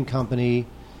shipping company.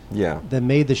 Yeah. That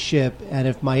made the ship, and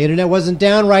if my internet wasn't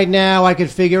down right now, I could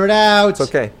figure it out. It's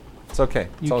okay. It's okay.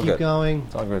 It's you all keep good. Going.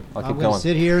 It's all good. I'm going going to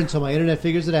sit here until my internet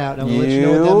figures it out, and I'm going to let you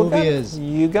know what that movie is.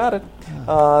 You got it.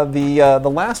 The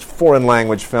last foreign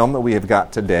language film that we have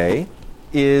got today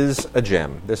is a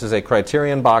gem. This is a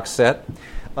Criterion box set.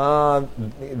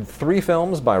 3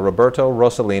 films by Roberto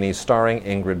Rossellini starring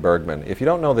Ingrid Bergman. If you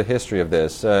don't know the history of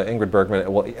this, Ingrid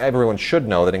Bergman, well, everyone should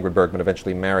know that Ingrid Bergman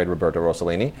eventually married Roberto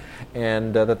Rossellini,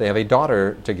 and that they have a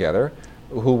daughter together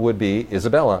who would be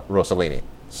Isabella Rossellini.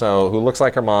 So, who looks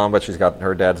like her mom, but she's got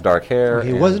her dad's dark hair.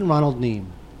 He wasn't Ronald Neame.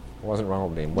 It wasn't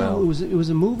Ronald Neame. Well, no, it was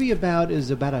a movie about a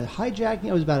hijacking.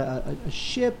 It was about a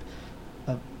ship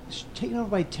taken over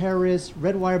by terrorists.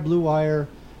 Red Wire, Blue Wire.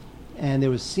 And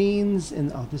there was scenes,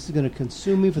 and this is going to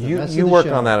consume me for the rest of the show. You work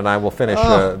on that, and I will finish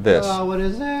this. Oh, what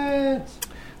is it?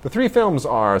 The 3 films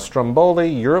are Stromboli,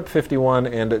 Europe 51,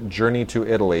 and Journey to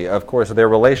Italy. Of course, their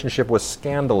relationship was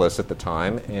scandalous at the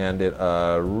time, and it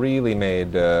really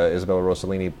made Isabella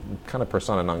Rossellini kind of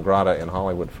persona non grata in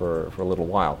Hollywood for a little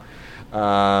while.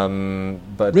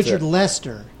 But Richard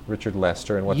Lester. Richard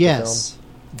Lester, and what's the film?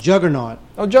 Juggernaut.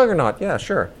 Oh, Juggernaut. Yeah,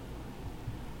 sure.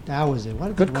 That was it.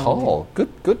 What a good call.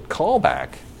 Good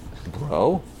callback,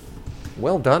 bro.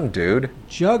 Well done, dude.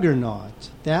 Juggernaut.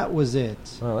 That was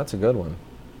it. Oh, that's a good one.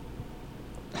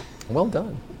 Well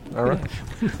done. All right.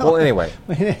 Well, anyway,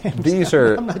 these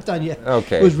are... I'm not done yet.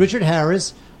 Okay. It was Richard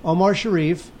Harris, Omar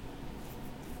Sharif.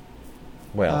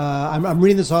 Well, I'm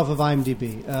reading this off of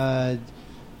IMDb.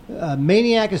 A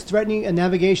maniac is threatening a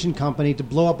navigation company to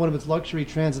blow up one of its luxury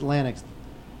transatlantics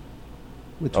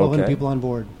with 1,200 people on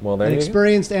board. Well, there An you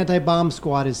experienced anti-bomb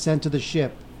squad is sent to the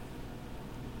ship.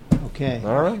 Okay.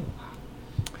 All right.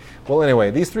 Well,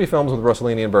 anyway, these three films with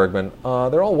Rossellini and Bergman,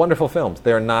 they're all wonderful films.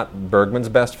 They are not Bergman's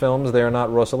best films. They are not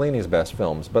Rossellini's best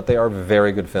films. But they are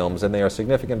very good films, and they are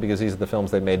significant because these are the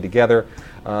films they made together,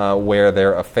 where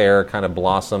their affair kind of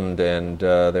blossomed and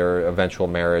their eventual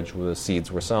marriage, the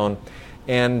seeds were sown.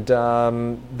 And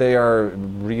they are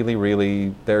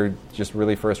really, they're just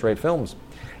really first-rate films.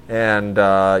 And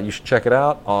you should check it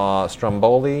out.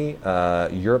 Stromboli,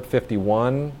 Europe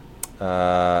 51,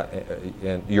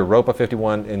 and Europa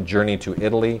 51, and Journey to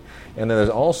Italy. And then there's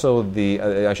also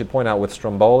I should point out with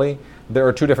Stromboli, there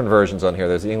are two different versions on here.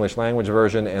 There's the English language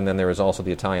version, and then there is also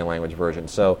the Italian language version.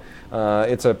 So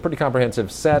it's a pretty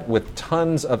comprehensive set with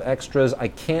tons of extras. I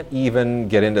can't even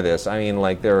get into this. I mean,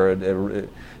 like, there are a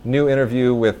new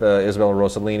interview with Isabella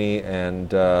Rossellini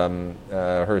and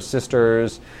her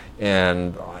sisters.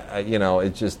 And,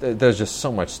 there's just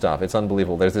so much stuff. It's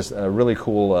unbelievable. There's this really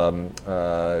cool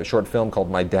short film called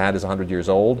My Dad is 100 Years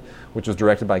Old, which was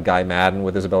directed by Guy Maddin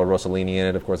with Isabella Rossellini in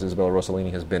it. Of course, Isabella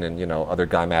Rossellini has been in, other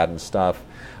Guy Maddin stuff.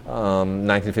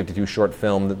 1952 short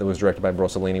film that was directed by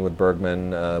Rossellini with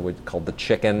Bergman called The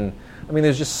Chicken. I mean,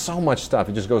 there's just so much stuff.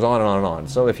 It just goes on and on and on.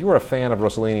 So if you were a fan of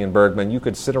Rossellini and Bergman, you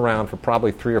could sit around for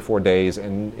probably 3 or 4 days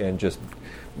and just...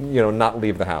 not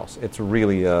leave the house. It's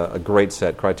really a great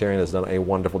set. Criterion has done a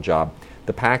wonderful job.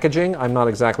 The packaging, I'm not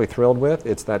exactly thrilled with.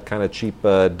 It's that kind of cheap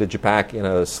digipack in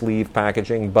a sleeve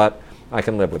packaging, but I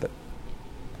can live with it.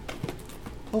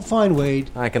 Oh, fine, Wade.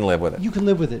 I can live with it. You can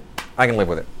live with it. I can live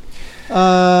with it.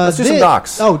 Let's do some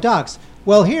docs. Oh, docs.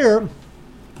 Well, here,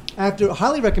 after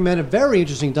highly recommend a very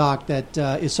interesting doc that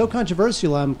is so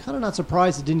controversial, I'm kind of not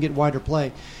surprised it didn't get wider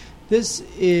play. This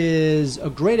is a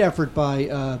great effort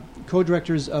by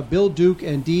co-directors Bill Duke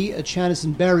and Dee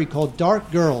Chanison Berry called Dark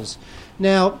Girls.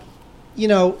 Now,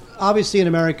 obviously in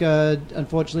America,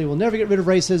 unfortunately, we'll never get rid of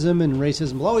racism, and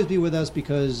racism will always be with us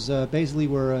because basically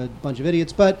we're a bunch of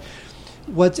idiots. But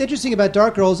what's interesting about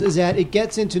Dark Girls is that it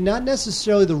gets into not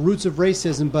necessarily the roots of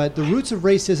racism, but the roots of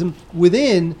racism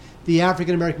within the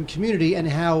African-American community and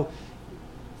how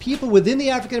people within the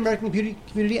African-American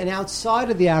community and outside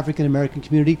of the African-American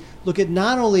community look at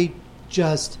not only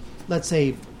just, let's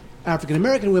say,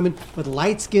 African-American women, but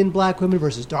light-skinned black women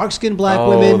versus dark-skinned black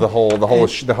women. The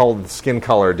whole skin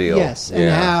color deal. Yes, and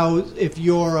how if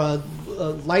you're a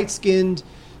light-skinned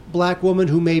black woman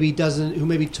who maybe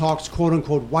talks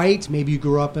quote-unquote white, maybe you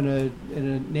grew up in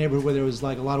a neighborhood where there was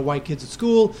like a lot of white kids at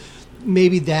school,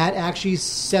 maybe that actually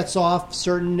sets off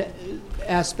certain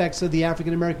aspects of the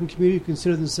African-American community who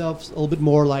consider themselves a little bit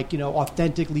more like,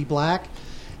 authentically black.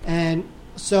 And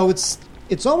so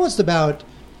it's almost about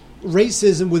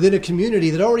racism within a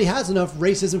community that already has enough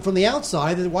racism from the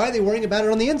outside. Why are they worrying about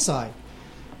it on the inside?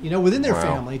 Within their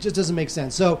family. It just doesn't make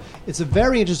sense. So it's a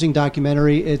very interesting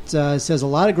documentary. It says a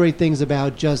lot of great things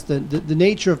about just the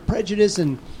nature of prejudice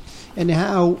and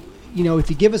how, if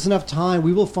you give us enough time,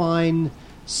 we will find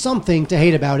something to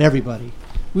hate about everybody.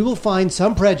 We will find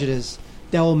some prejudice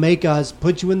that will make us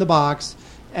put you in the box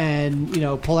and,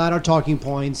 pull out our talking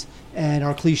points and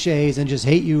our cliches and just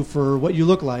hate you for what you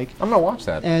look like. I'm going to watch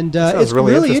that. And it's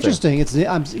really interesting.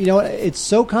 It's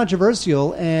so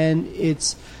controversial, and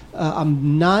it's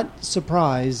I'm not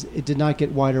surprised it did not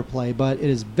get wider play, but it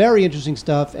is very interesting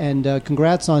stuff, and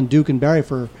congrats on Duke and Barry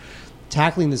for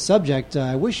tackling the subject.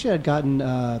 I wish it had gotten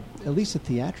at least a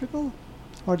theatrical.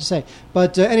 Hard to say.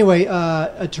 But anyway,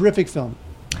 a terrific film,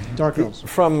 Dark Girls.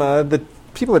 From the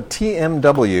people at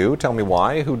TMW, Tell Me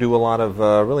Why, who do a lot of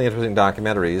really interesting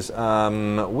documentaries.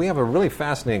 We have a really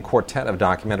fascinating quartet of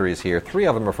documentaries here. 3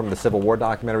 of them are from the Civil War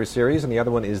documentary series, and the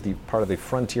other one is the part of the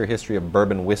frontier history of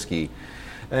bourbon whiskey.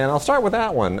 And I'll start with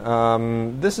that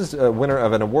one. This is a winner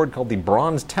of an award called the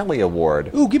Bronze Telly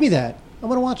Award. Ooh, give me that. I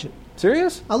want to watch it.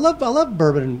 Serious? I love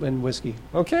bourbon and whiskey.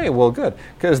 Okay, well, good,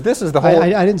 because this is the whole.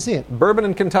 I didn't see it. Bourbon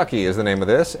in Kentucky is the name of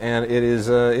this, and it is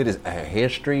a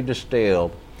history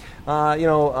distilled.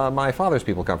 My father's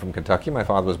people come from Kentucky. My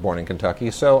father was born in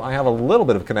Kentucky, so I have a little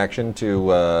bit of connection to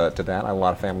that. I have a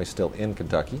lot of family still in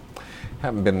Kentucky.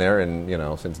 Haven't been there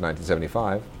since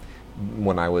 1975,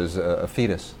 when I was a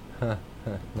fetus.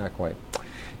 Not quite.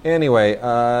 Anyway,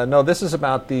 no, this is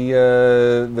about the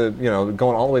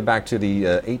going all the way back to the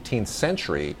 18th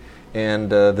century and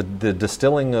the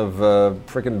distilling of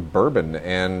freaking bourbon,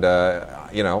 and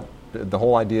the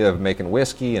whole idea of making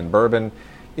whiskey and bourbon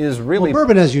is really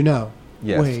bourbon, as you know.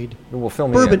 Yes. Wade. Well,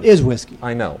 bourbon is whiskey.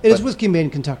 I know. It is whiskey made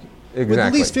in Kentucky. Exactly. With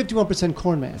at least 51%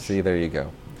 corn mash. See, there you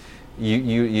go.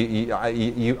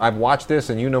 I've watched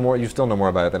this, and you know more. You still know more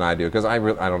about it than I do, because I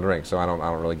don't drink, so I don't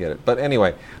really get it. But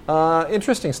anyway,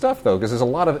 interesting stuff though, because there's a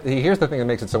lot of. Here's the thing that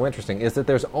makes it so interesting is that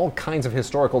there's all kinds of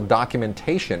historical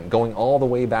documentation going all the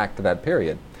way back to that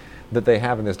period that they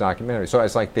have in this documentary. So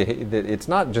it's like it's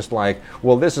not just like,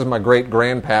 well, this is my great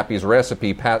grandpappy's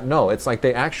recipe. No, it's like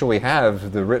they actually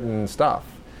have the written stuff.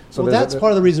 So that's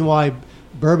part of the reason why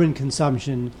bourbon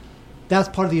consumption. That's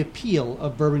part of the appeal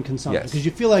of bourbon consumption, because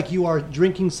you feel like you are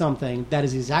drinking something that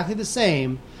is exactly the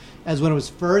same as when it was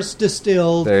first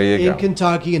distilled in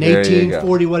Kentucky in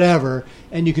 1840 whatever,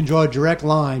 and you can draw a direct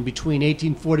line between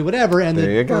 1840 whatever and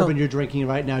the bourbon you're drinking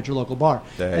right now at your local bar.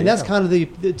 And that's kind of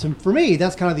for me,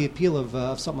 that's kind of the appeal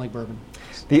of something like bourbon.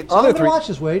 I'm going to watch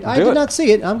this, Wade. I did not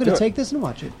see it. I'm going to take this and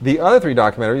watch it. The other three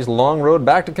documentaries, Long Road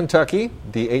Back to Kentucky,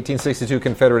 the 1862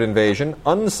 Confederate Invasion,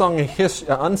 Unsung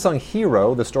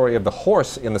Hero, the story of the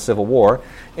horse in the Civil War,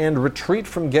 and Retreat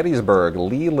from Gettysburg,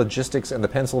 Lee Logistics and the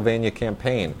Pennsylvania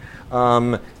Campaign.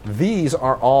 These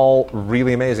are all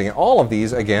really amazing. All of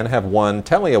these, again, have won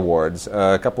Telly Awards.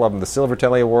 A couple of them the Silver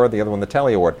Telly Award, the other one the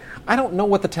Telly Award. I don't know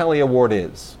what the Telly Award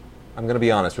is. I'm going to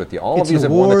be honest with you. All of these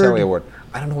have won the Telly Award.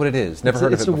 I don't know what it is. Never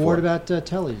heard of it before. It's an award about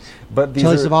Tellys. But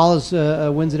Telly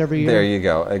Savalas wins it every year. There you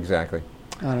go. Exactly.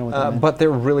 I don't know what that meant. But they're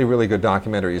really, really good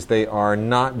documentaries. They are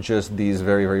not just these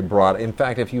very, very broad. In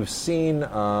fact, if you've seen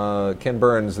Ken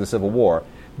Burns' The Civil War,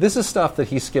 this is stuff that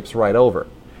he skips right over.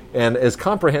 And as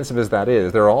comprehensive as that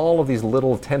is, there are all of these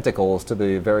little tentacles to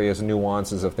the various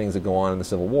nuances of things that go on in the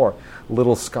Civil War,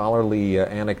 little scholarly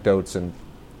anecdotes and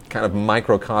kind of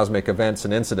microcosmic events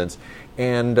and incidents,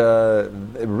 and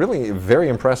really very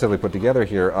impressively put together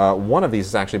here. One of these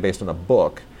is actually based on a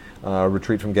book,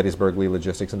 Retreat from Gettysburg, Lee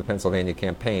Logistics, and the Pennsylvania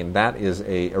Campaign. That is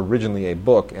originally a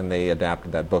book, and they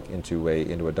adapted that book into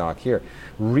a doc here.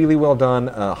 Really well done,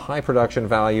 high production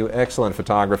value, excellent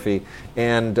photography,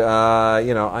 and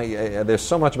there's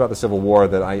so much about the Civil War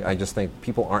that I just think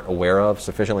people aren't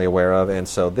sufficiently aware of, and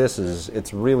so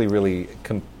it's really, really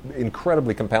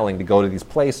incredibly compelling to go to these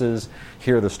places,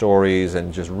 hear the stories,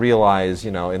 and just realize,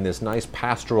 in this nice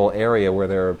pastoral area where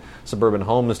there are suburban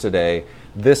homes today,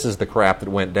 this is the crap that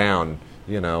went down,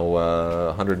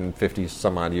 150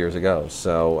 some odd years ago.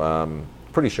 So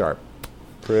pretty sharp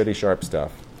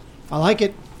stuff. I like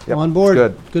it. Yep, I'm on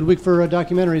board. Good week for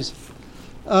documentaries.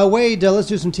 Wade, let's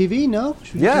do some TV. No?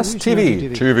 Yes,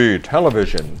 TV,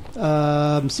 television.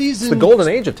 Season. It's the golden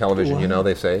age of television.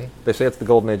 They say it's the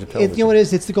golden age of television. You know what it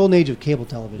is? It's the golden age of cable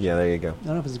television. Yeah, there you go. I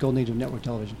don't know if it's the golden age of network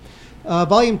television.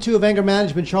 Volume 2 of Anger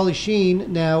Management, Charlie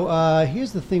Sheen. Now,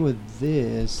 here's the thing with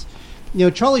this.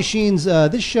 Charlie Sheen's,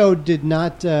 this show did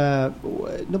not,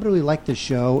 nobody really liked this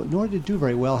show, nor did it do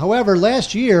very well. However,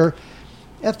 last year,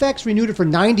 FX renewed it for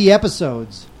 90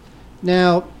 episodes.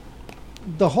 Now,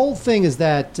 the whole thing is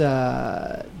that,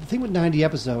 the thing with 90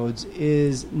 episodes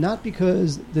is not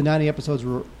because the 90 episodes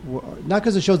were not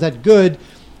because the show's that good,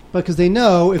 but because they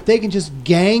know if they can just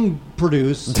gang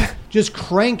produce, just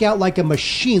crank out like a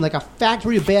machine, like a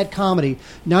factory of bad comedy,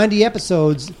 90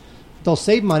 episodes, they'll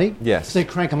save money. Yes. Because they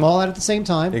crank them all out at the same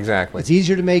time. Exactly. It's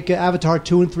easier to make Avatar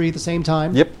 2 and 3 at the same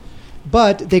time. Yep.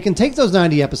 But they can take those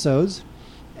 90 episodes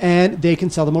and they can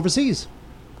sell them overseas.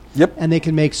 Yep. And they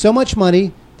can make so much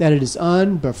money that it is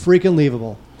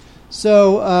unbelievable.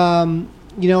 So,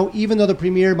 even though the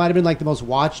premiere might have been like the most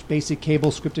watched basic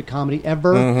cable scripted comedy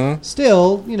ever,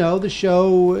 still, the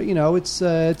show,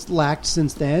 it's lacked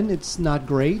since then. It's not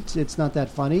great. It's not that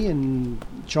funny. And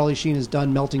Charlie Sheen is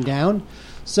done melting down.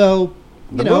 So,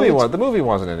 the movie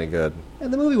wasn't any good.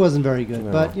 And the movie wasn't very good.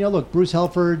 No. But, look, Bruce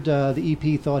Helford, the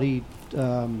EP, thought he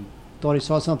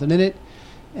saw something in it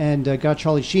and got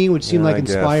Charlie Sheen, which seemed like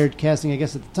inspired casting, I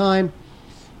guess, at the time.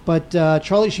 But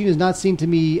Charlie Sheen is not seen to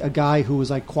me a guy who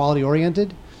was like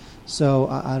quality-oriented. So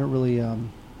I don't really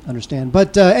understand.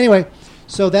 But anyway,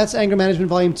 so that's Anger Management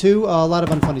Volume 2. A lot of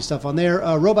unfunny stuff on there.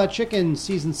 Robot Chicken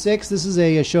Season 6. This is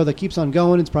a show that keeps on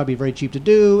going. It's probably very cheap to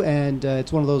do. And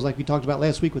it's one of those, like we talked about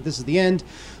last week with This Is the End,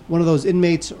 one of those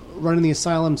inmates running the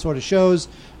asylum sort of shows.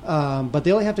 But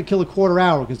they only have to kill a quarter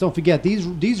hour because don't forget,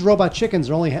 these Robot Chickens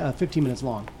are only 15 minutes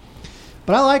long.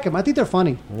 But I like them. I think they're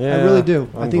funny. Yeah, I really do.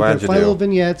 I think they're funny do. little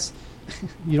vignettes.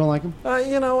 You don't like them?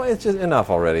 It's just enough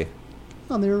already.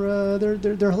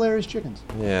 They're hilarious chickens.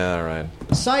 Yeah, right.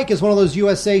 Psych is one of those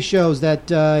USA shows that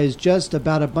is just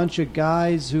about a bunch of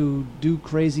guys who do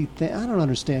crazy things. I don't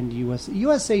understand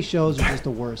USA shows are just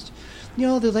the worst.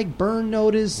 They're like Burn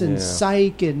Notice and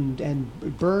Psych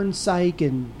and Burn Psych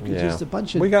and just a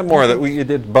bunch of... We got more of that. We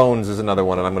did Bones is another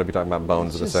one, and I'm going to be talking about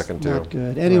Bones in a second, too. Not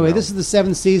good. Anyway, this is the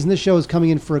 7th season. This show is coming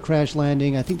in for a crash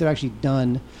landing. I think they're actually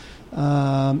done.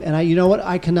 And you know what?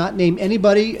 I cannot name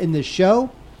anybody in this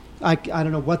show. I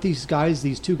don't know what these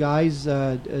two guys,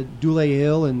 Dule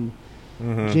Hill and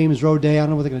James Roday, I don't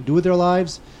know what they're going to do with their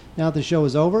lives now that the show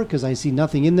is over, because I see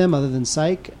nothing in them other than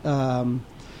Psych.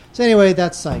 So anyway,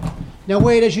 that's Psych. Now,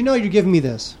 Wade, as you know, you're giving me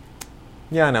this.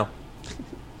 Yeah, I know.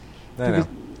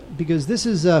 Because this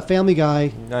is Family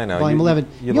Guy, I know. Volume 11.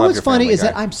 You know what's funny is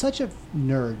that I'm such a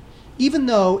nerd. Even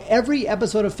though every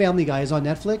episode of Family Guy is on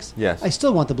Netflix, I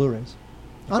still want the Blu-rays.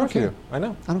 I don't care. I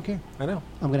know. I don't care. I know.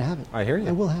 I'm going to have it. I hear you.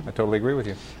 I will have it. I totally agree with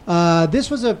you. This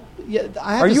was a... Yeah,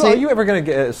 Are you ever going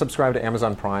to subscribe to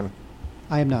Amazon Prime?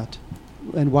 I am not.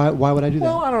 And why would I do that?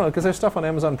 Well, I don't know, because there's stuff on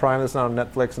Amazon Prime that's not on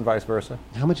Netflix and vice versa.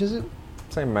 How much is it?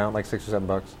 Same amount, like $6 or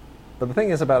 $7. But the thing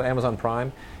is about Amazon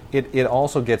Prime, it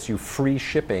also gets you free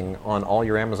shipping on all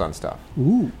your Amazon stuff.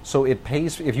 Ooh. So it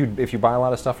pays, if you buy a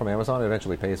lot of stuff from Amazon, it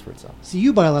eventually pays for itself. See,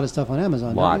 you buy a lot of stuff on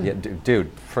Amazon, don't you? Yeah,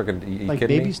 dude, friggin', you like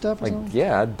kidding baby me? stuff or something?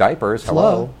 Yeah, diapers,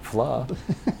 hello,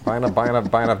 buying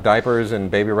up diapers and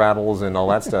baby rattles and all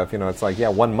that stuff. It's like,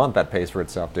 1 month that pays for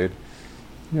itself, dude.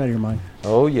 You're out of your mind.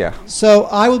 Oh, yeah. So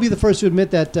I will be the first to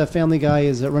admit that Family Guy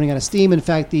is running out of steam. In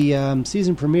fact, the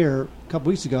season premiere a couple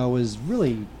weeks ago was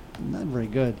really not very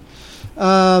good.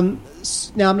 Now,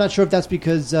 I'm not sure if that's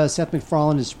because Seth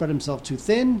MacFarlane has spread himself too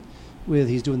thin.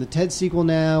 He's doing the Ted sequel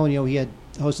now, and he had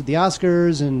hosted the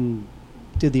Oscars and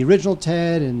did the original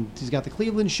Ted, and he's got the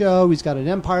Cleveland show. He's got an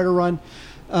Empire to run.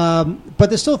 But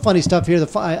there's still funny stuff here.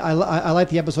 I like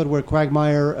the episode where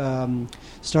Quagmire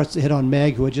starts to hit on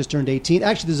Meg, who had just turned 18.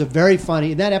 Actually, there's a very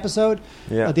funny... In that episode,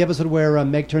 the episode where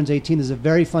Meg turns 18, there's a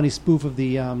very funny spoof of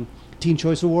the Teen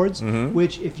Choice Awards,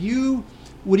 which if you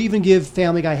would even give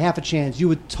Family Guy half a chance, you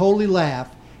would totally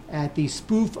laugh at the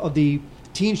spoof of the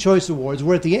Teen Choice Awards,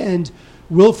 where at the end...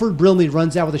 Wilford Brimley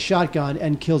runs out with a shotgun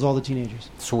and kills all the teenagers.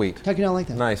 Sweet. How can you not like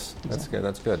that? Nice. Exactly.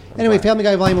 That's good. Anyway, Family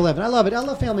Guy Volume 11. I love it. I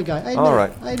love Family Guy.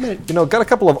 I admit it. Got a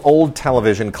couple of old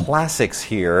television classics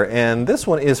here, and this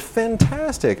one is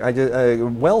fantastic.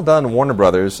 Well done, Warner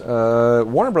Brothers.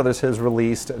 Warner Brothers has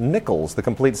released Nichols, the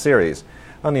complete series.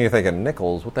 I know you're thinking,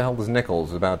 Nichols? What the hell was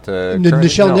Nichols? About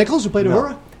Nichelle Nichols, who played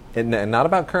Uhura? Not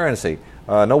about currency.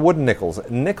 No wooden nickels.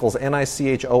 Nichols,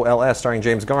 Nichols, starring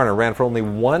James Garner, ran for only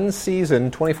one season,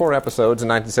 24 episodes in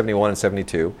 1971 and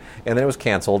 72, and then it was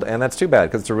canceled, and that's too bad,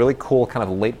 because it's a really cool kind of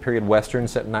late-period Western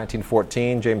set in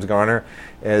 1914, James Garner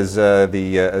as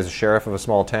as sheriff of a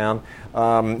small town.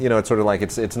 It's sort of like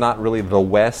it's not really the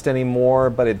West anymore,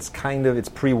 but it's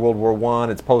pre-World War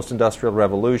I, it's post-industrial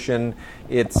revolution,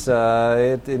 it's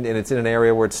in an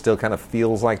area where it still kind of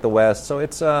feels like the West, so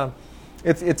it's a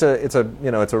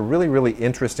really, really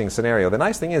interesting scenario. The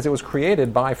nice thing is it was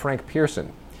created by Frank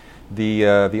Pearson, the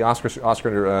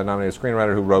Oscar-nominated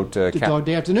screenwriter who wrote Dog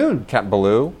Day Afternoon. Cat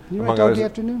Ballou. You write Dog Day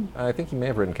Afternoon? I think he may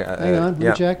have written Cat. Hang on,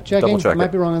 let me check. Checking. I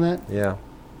might be wrong on that. Yeah.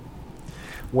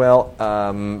 Well,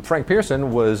 Frank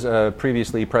Pearson was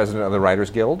previously president of the Writers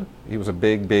Guild. He was a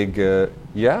big, see that?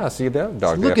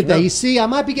 Dog Day Look at that. You see, I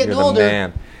might be getting You're older. The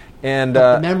man. And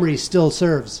the memory still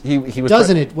serves. He was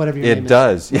doesn't it? Whatever your name is. It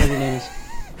does. Whatever your name is.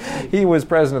 He was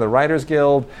president of the Writers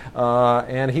Guild,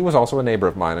 and he was also a neighbor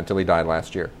of mine until he died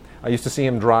last year. I used to see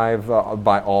him drive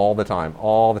by all the time.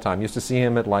 Used to see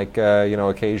him at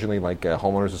occasionally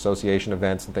homeowners association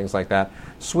events and things like that.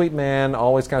 Sweet man,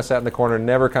 always kind of sat in the corner,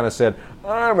 never kind of said,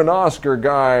 "I'm an Oscar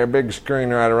guy, a big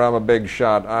screenwriter, I'm a big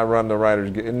shot, I run the Writers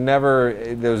Guild."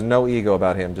 There was no ego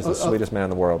about him, just the sweetest man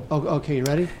in the world. Okay, you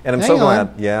ready? And I'm so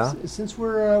glad. Yeah. Since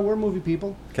we're movie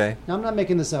people. Okay. Now I'm not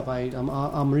making this up.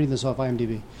 I'm reading this off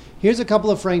IMDb. Here's a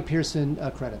couple of Frank Pearson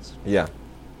credits. Yeah.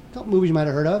 A couple movies you might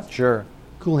have heard of. Sure.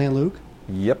 Cool Hand Luke.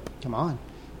 Yep. Come on.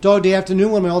 Dog Day Afternoon,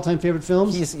 one of my all-time favorite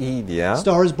films.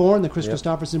 Star is Born, the Chris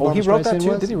Christopherson. Oh, he wrote that too?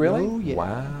 Was. Did he really? Oh, yeah.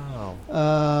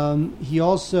 Wow. He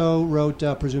also wrote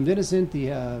Presumed Innocent,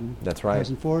 the That's right.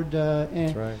 Harrison Ford.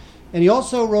 That's right. And he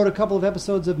also wrote a couple of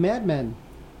episodes of Mad Men.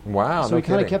 Wow. So he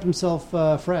kind of kept himself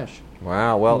fresh.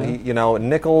 Wow. Well,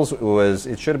 Nichols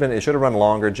it should have run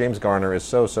longer. James Garner is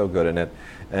so good in it,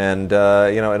 and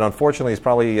and unfortunately, he's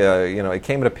probably it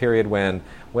came at a period when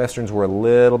Westerns were a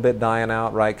little bit dying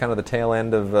out, right? Kind of the tail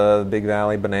end of Big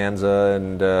Valley Bonanza,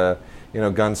 and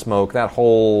Gunsmoke, that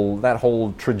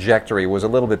whole trajectory was a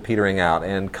little bit petering out,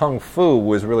 and Kung Fu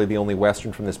was really the only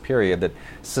Western from this period that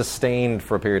sustained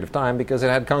for a period of time because it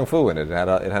had Kung Fu in it.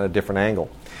 It had a different angle.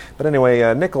 But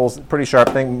anyway, Nichols, pretty sharp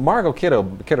thing. Margot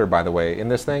Kidder, by the way, in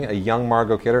this thing, a young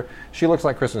Margot Kidder, she looks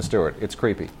like Kristen Stewart. It's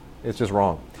creepy. It's just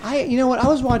wrong. You know what? I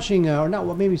was watching, or not.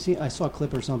 Well, maybe I saw a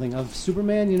clip or something of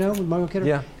Superman. With Margot Kidder.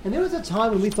 Yeah. And there was a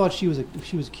time when we thought she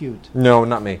was cute. No,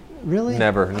 not me. Really?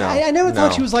 Never. No. I never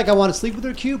thought she was like I want to sleep with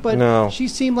her cute, but she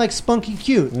seemed like spunky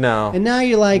cute. No. And now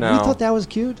you're like, we thought that was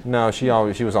cute. No, she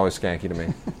was always skanky to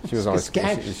me. She was always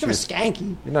skanky. She was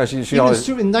skanky. No, she even always.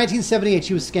 In 1978,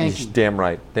 she was skanky. Damn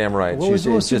right. What was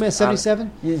Superman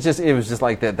 77? It was just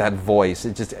like that voice.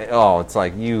 It just it's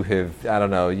like you have. I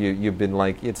don't know. You've been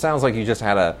like. It sounds like you just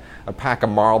had a pack of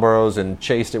Marlboros and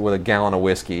chased it with a gallon of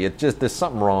whiskey. There's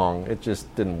something wrong. It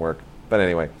just didn't work. But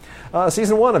anyway,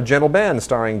 season 1 of Gentle Ben,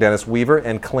 starring Dennis Weaver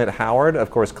and Clint Howard. Of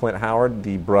course, Clint Howard,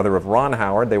 the brother of Ron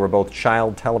Howard. They were both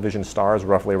child television stars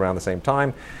roughly around the same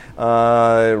time.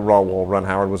 Ron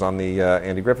Howard was on the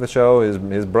Andy Griffith Show.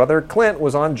 His brother Clint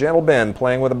was on Gentle Ben,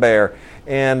 playing with a bear.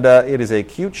 And it is a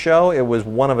cute show. It was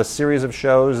one of a series of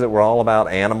shows that were all about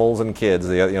animals and kids.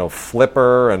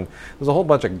 Flipper, and there's a whole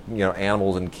bunch of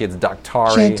animals and kids.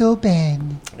 Daktari. Gentle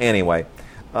Ben. Anyway.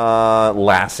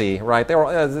 Lassie, right? They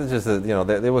were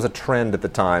there was a trend at the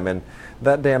time, and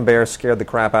that damn bear scared the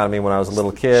crap out of me when I was a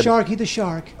little kid. Sharky the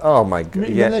Shark. Oh my god!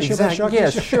 Remember that show about Sharky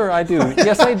yes, the Shark? Sure, I do.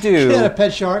 Yes, I do. He had a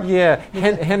pet shark. Yeah,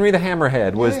 Henry the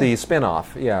Hammerhead was the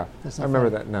spin-off. Yeah, I remember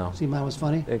funny. that. No, see, mine was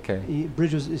funny. Okay,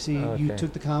 Bridge was. See, okay. You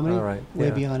took the comedy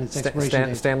way beyond its expiration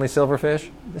date. Stanley Silverfish.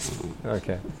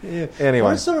 Okay. Yeah. Anyway,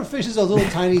 aren't silverfishes those little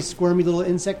tiny, squirmy little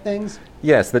insect things?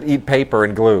 Yes, that eat paper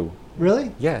and glue.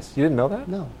 Really? Yes, you didn't know that?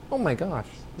 No. Oh my gosh.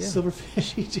 Yeah.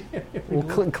 Silverfish.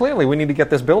 Well, clearly we need to get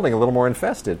this building a little more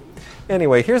infested.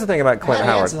 Anyway, here's the thing about Clint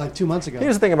Howard. Like 2 months ago.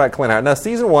 Here's the thing about Clint Howard. Now,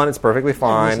 season 1, it's perfectly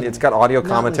fine. It's got audio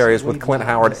commentaries with Clint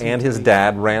Howard and his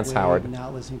dad, Rance Howard.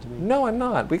 Not listening to me. No, I'm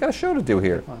not. We got a show to do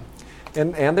here.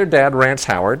 And their dad, Rance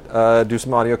Howard, do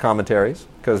some audio commentaries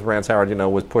because Rance Howard,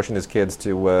 was pushing his kids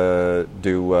to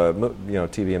do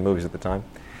TV and movies at the time.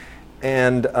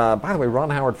 And by the way, Ron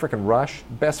Howard, frickin' Rush,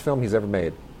 best film he's ever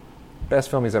made. Best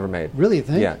film he's ever made. Really, you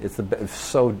think? Yeah, it's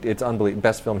it's unbelievable.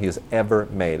 Best film he has ever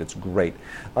made. It's great.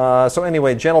 So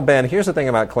anyway, Gentle Ben. Here's the thing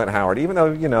about Clint Howard. Even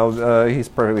though he's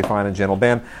perfectly fine in Gentle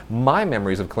Ben, my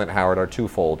memories of Clint Howard are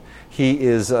twofold. He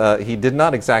did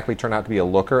not exactly turn out to be a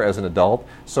looker as an adult.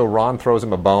 So Ron throws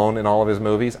him a bone in all of his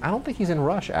movies. I don't think he's in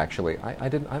Rush actually. I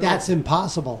didn't. That's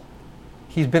impossible.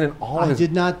 He's been in all of his. I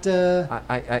did not.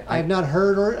 I have not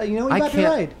heard or you might be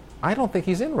right. I don't think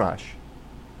he's in Rush.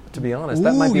 To be honest, Ooh,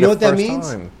 that might be the first that means?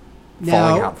 time.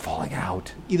 Now, falling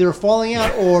out. Either falling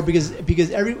out or because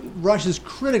every Rush is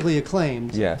critically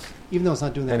acclaimed. Yes. Even though it's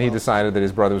not doing that And he decided that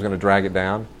his brother was going to drag it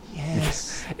down.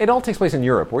 Yes. It all takes place in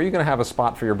Europe. Where are you going to have a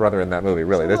spot for your brother in that movie,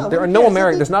 really? There are no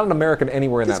American. There's not an American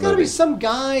anywhere in that movie. There's got to be some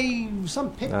guy,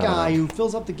 some pit guy who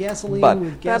fills up the gasoline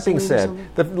with gasoline. That being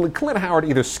said, the Clint Howard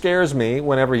either scares me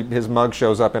whenever his mug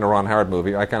shows up in a Ron Howard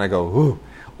movie. I kind of go, ooh.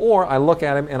 Or I look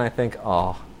at him and I think,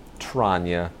 oh,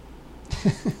 Tranya.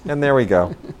 And there we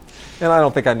go. And I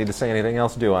don't think I need to say anything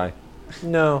else, do I?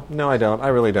 No, I don't. I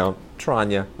really don't.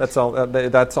 Tranya. That's all.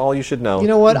 That's all you should know. You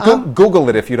know what? Google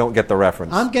it if you don't get the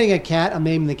reference. I'm getting a cat. I'm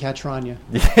naming the cat Tranya.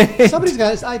 Somebody's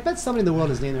got. I bet somebody in the world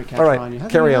has named their cat Tranya.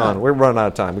 Carry on. We're running out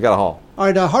of time. We got a haul. All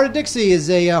right. Heart of Dixie is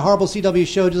a horrible CW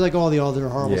show, just like all the other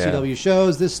horrible CW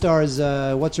shows. This stars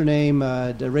what's her name?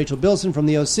 Rachel Bilson from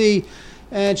the OC.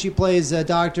 And she plays a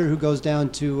doctor who goes down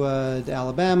to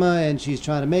Alabama, and she's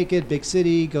trying to make it. Big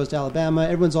city, goes to Alabama.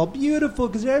 Everyone's all beautiful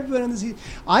because everyone on the CW.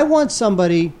 I want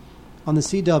somebody on the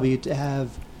CW to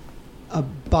have a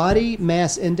body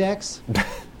mass index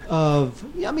of,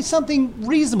 something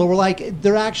reasonable. Where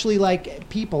they're actually like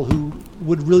people who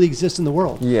would really exist in the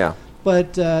world. Yeah.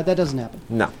 But that doesn't happen.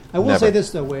 No. I will say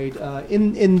this though, Wade.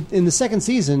 In the second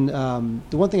season,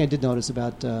 the one thing I did notice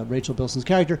about Rachel Bilson's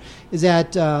character is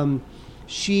that.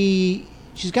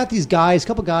 She's got these guys,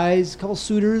 couple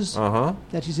suitors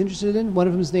that she's interested in. One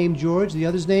of them is named George. The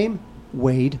other's name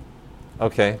Wade.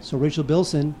 Okay. So Rachel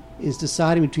Bilson is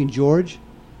deciding between George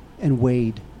and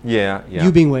Wade. Yeah.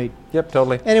 You being Wade. Yep,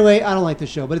 totally. Anyway, I don't like this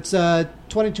show, but it's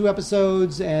 22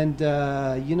 episodes, and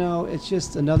it's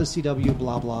just another CW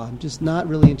blah blah. I'm just not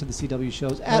really into the CW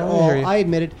shows at all. I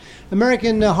admit it.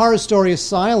 American Horror Story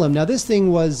Asylum. Now, this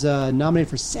thing was nominated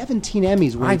for 17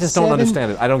 Emmys. I just don't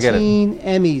understand it. I don't get it. 17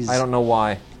 Emmys. I don't know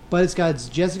why. But it's got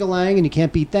Jessica Lange, and you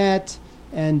can't beat that.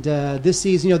 And this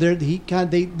season, they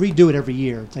redo it every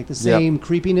year. It's like the same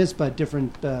creepiness, but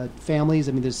different families.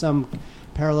 There's some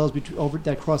parallels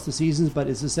that cross the seasons, but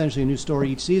it's essentially a new story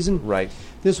each season. Right.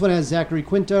 This one has Zachary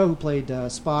Quinto, who played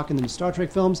Spock in the new Star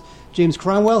Trek films, James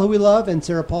Cromwell, who we love, and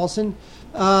Sarah Paulson.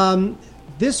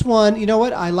 This one, you know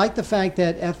what? I like the fact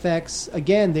that FX,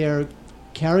 again, they're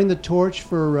carrying the torch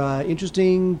for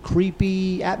interesting,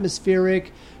 creepy,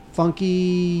 atmospheric,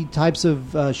 funky types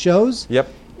of shows. Yep.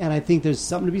 And I think there's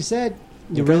something to be said.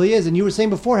 It really is. And you were saying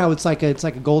before how it's like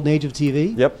a golden age of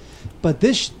TV. Yep. But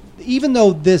this, even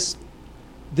though this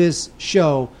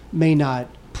show may not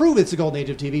prove it's a golden age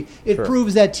of TV, it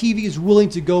proves that TV is willing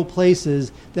to go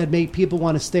places that make people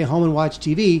want to stay home and watch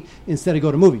TV instead of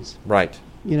go to movies. Right.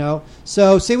 You know,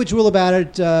 so say what you will about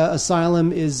it.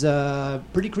 Asylum is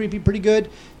pretty creepy, pretty good.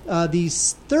 The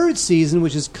third season,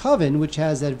 which is Coven, which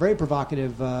has that very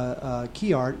provocative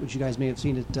key art, which you guys may have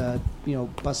seen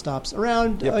at bus stops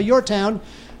around your town.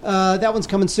 That one's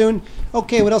coming soon.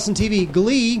 Okay, what else on TV?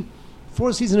 Glee.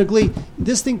 Fourth season of Glee.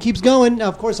 This thing keeps going. Now,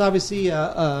 of course, obviously,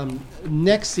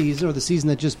 next season, or the season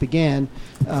that just began,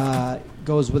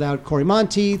 goes without Corey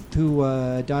Monteith, who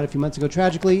died a few months ago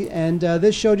tragically. And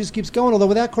this show just keeps going. Although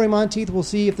without Corey Monteith, we'll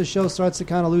see if the show starts to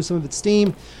kind of lose some of its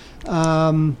steam.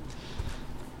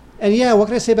 And yeah, what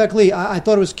can I say about Glee? I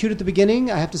thought it was cute at the beginning.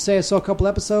 I have to say, I saw a couple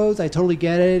episodes. I totally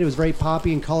get it. It was very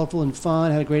poppy and colorful and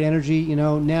fun. Had a great energy. You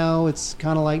know, now it's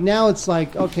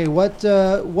like, okay,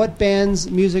 what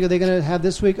band's music are they going to have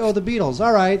this week? Oh, the Beatles.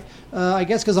 All right. I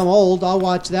guess because I'm old, I'll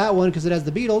watch that one because it has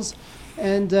the Beatles.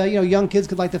 And young kids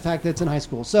could like the fact that it's in high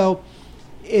school. So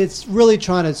it's really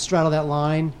trying to straddle that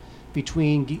line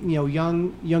between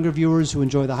younger viewers who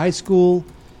enjoy the high school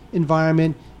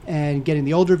environment and getting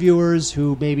the older viewers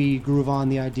who maybe groove on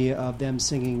the idea of them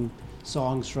singing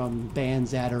songs from bands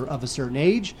that are of a certain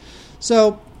age.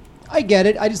 So I get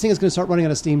it. I just think it's going to start running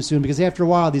out of steam soon because after a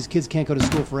while, these kids can't go to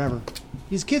school forever.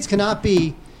 These kids cannot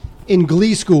be in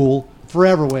Glee school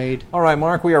forever, Wade. All right,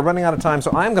 Mark, we are running out of time,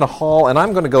 so I'm going to haul, and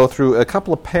I'm going to go through a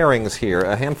couple of pairings here,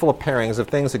 a handful of pairings of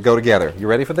things that go together. You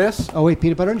ready for this? Oh, wait,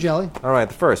 peanut butter and jelly. All right,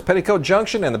 the first, Petticoat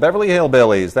Junction and the Beverly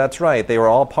Hillbillies. That's right, they were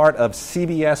all part of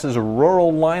CBS's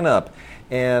rural lineup.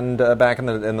 And back in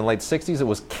the late 60s, it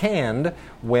was canned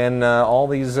when all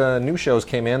these new shows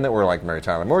came in that were like Mary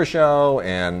Tyler Moore Show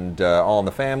and All in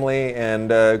the Family, and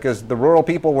because the rural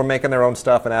people were making their own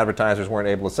stuff and advertisers weren't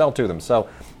able to sell to them. So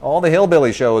all the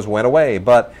Hillbilly shows went away,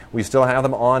 but we still have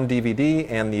them on DVD,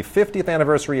 and the 50th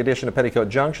anniversary edition of Petticoat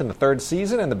Junction, the third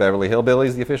season, and the Beverly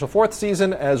Hillbillies, the official fourth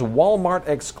season, as Walmart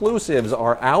exclusives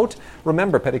are out.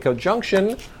 Remember, Petticoat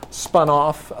Junction spun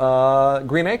off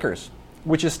Green Acres,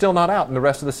 which is still not out in the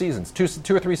rest of the seasons.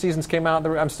 Two or three seasons came out.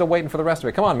 I'm still waiting for the rest of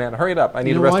it. Come on, man. Hurry it up. I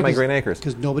need the rest of my Green Acres.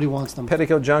 Because nobody wants them.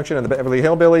 Petticoat Junction and the Beverly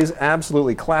Hillbillies,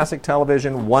 absolutely classic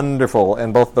television, wonderful,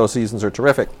 and both of those seasons are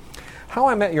terrific. How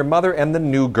I Met Your Mother and The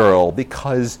New Girl,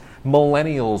 because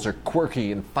millennials are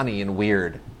quirky and funny and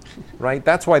weird. Right?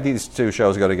 That's why these two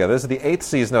shows go together. This is the 8th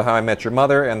season of How I Met Your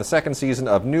Mother and the 2nd season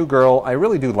of New Girl. I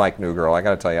really do like New Girl, I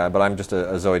got to tell you, but I'm just a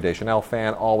Zooey Deschanel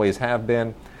fan, always have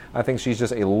been. I think she's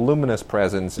just a luminous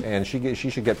presence, and she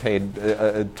should get paid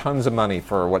tons of money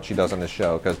for what she does on this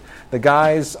show, because the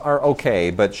guys are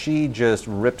okay, but she just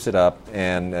rips it up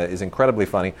and is incredibly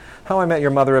funny. How I Met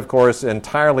Your Mother, of course,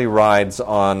 entirely rides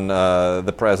on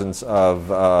the presence of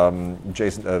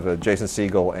Jason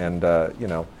Segel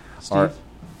and Steve?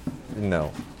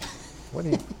 No. What do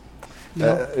you?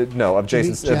 No, of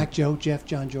Jason. Jack, Joe, Jeff,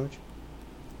 John, George.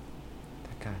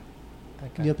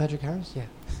 That guy. Neil Patrick Harris. Yeah.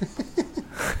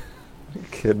 Are you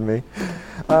kidding me?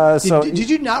 Did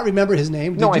you not remember his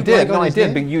name? No, I did. No, I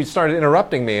did. But you started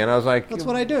interrupting me, and I was like, "That's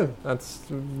what I do." That's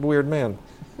a weird man.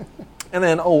 And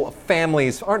then,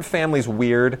 families. Aren't families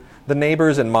weird? The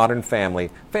Neighbors and Modern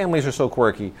Family. Families are so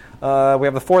quirky. We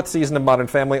have the 4th season of Modern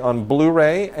Family on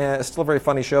Blu-ray. It's still a very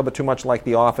funny show, but too much like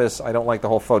The Office. I don't like the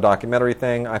whole faux documentary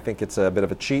thing. I think it's a bit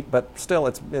of a cheat, but still,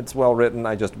 it's well written.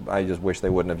 I just wish they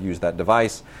wouldn't have used that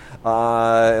device.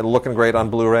 Looking great on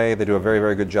Blu-ray. They do a very,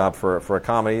 very good job for a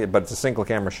comedy, but it's a single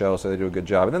camera show, so they do a good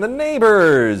job. And then The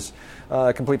Neighbors.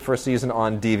 Complete first season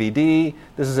on DVD.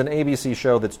 This is an ABC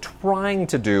show that's trying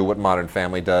to do what Modern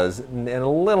Family does, and a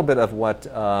little bit of what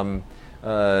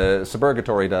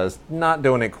Suburgatory does. Not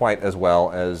doing it quite as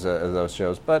well as those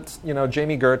shows, but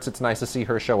Jamie Gertz. It's nice to see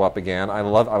her show up again. I've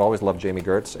always loved Jamie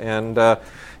Gertz, and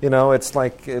it's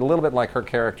like a little bit like her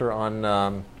character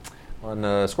on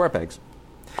Square Pegs.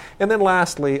 And then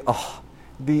lastly,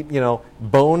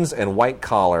 Bones and White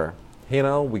Collar.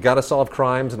 We got to solve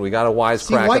crimes and we got to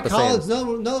wisecrack at the same.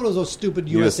 See, none of those stupid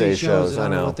USA shows. I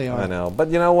know what they are. I know, but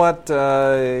you know what?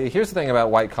 Here's the thing about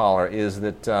White Collar is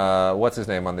that what's his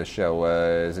name on this show?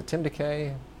 Is it Tim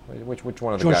DeKay? Which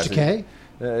one of the George guys?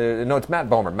 Takei? No, it's Matt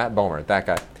Bomer. Matt Bomer, that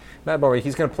guy. Matt Bomer,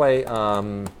 he's going to play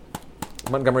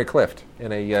Montgomery Clift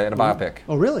in a biopic.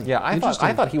 Oh, really? Yeah, I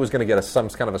thought he was going to get some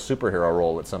kind of a superhero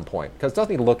role at some point. Because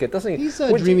doesn't he? He's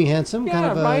a dreamy, handsome kind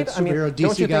of a superhero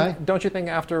DC guy. Don't you think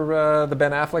after the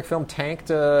Ben Affleck film tanked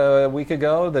a week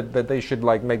ago that they should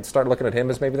start looking at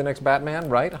him as maybe the next Batman?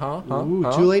 Right?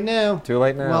 Too late now. Too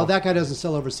late now. Well, that guy doesn't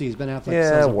sell overseas. Ben Affleck. Yeah,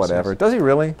 sells whatever. Overseas. Does he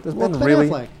really? Does Ben really?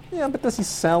 Affleck. Yeah, but does he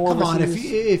sell Come overseas?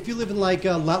 on, if you live in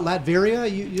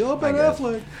Latveria, you Ben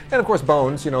Affleck. And of course,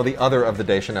 Bones, the other of the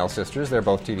Deschanel sisters. They're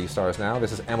both TV stars now.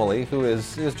 This is Emily, who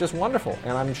is just wonderful.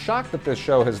 And I'm shocked that this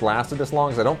show has lasted this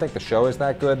long, because I don't think the show is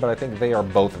that good, but I think they are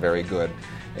both very good.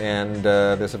 And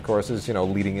this, of course, is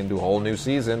leading into a whole new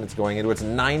season. It's going into its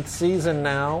 9th season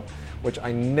now, which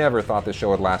I never thought this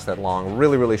show would last that long.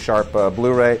 Really, really sharp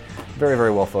Blu-ray. Very,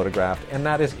 very well photographed. And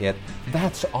that is it.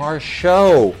 That's our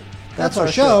show. That's our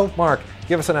show. Mark,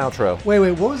 give us an outro. Wait,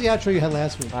 what was the outro you had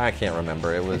last week? I can't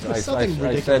remember. It was something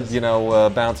ridiculous. I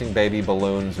said, bouncing baby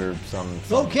balloons or some.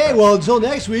 Okay, well, until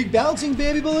next week, bouncing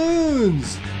baby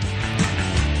balloons.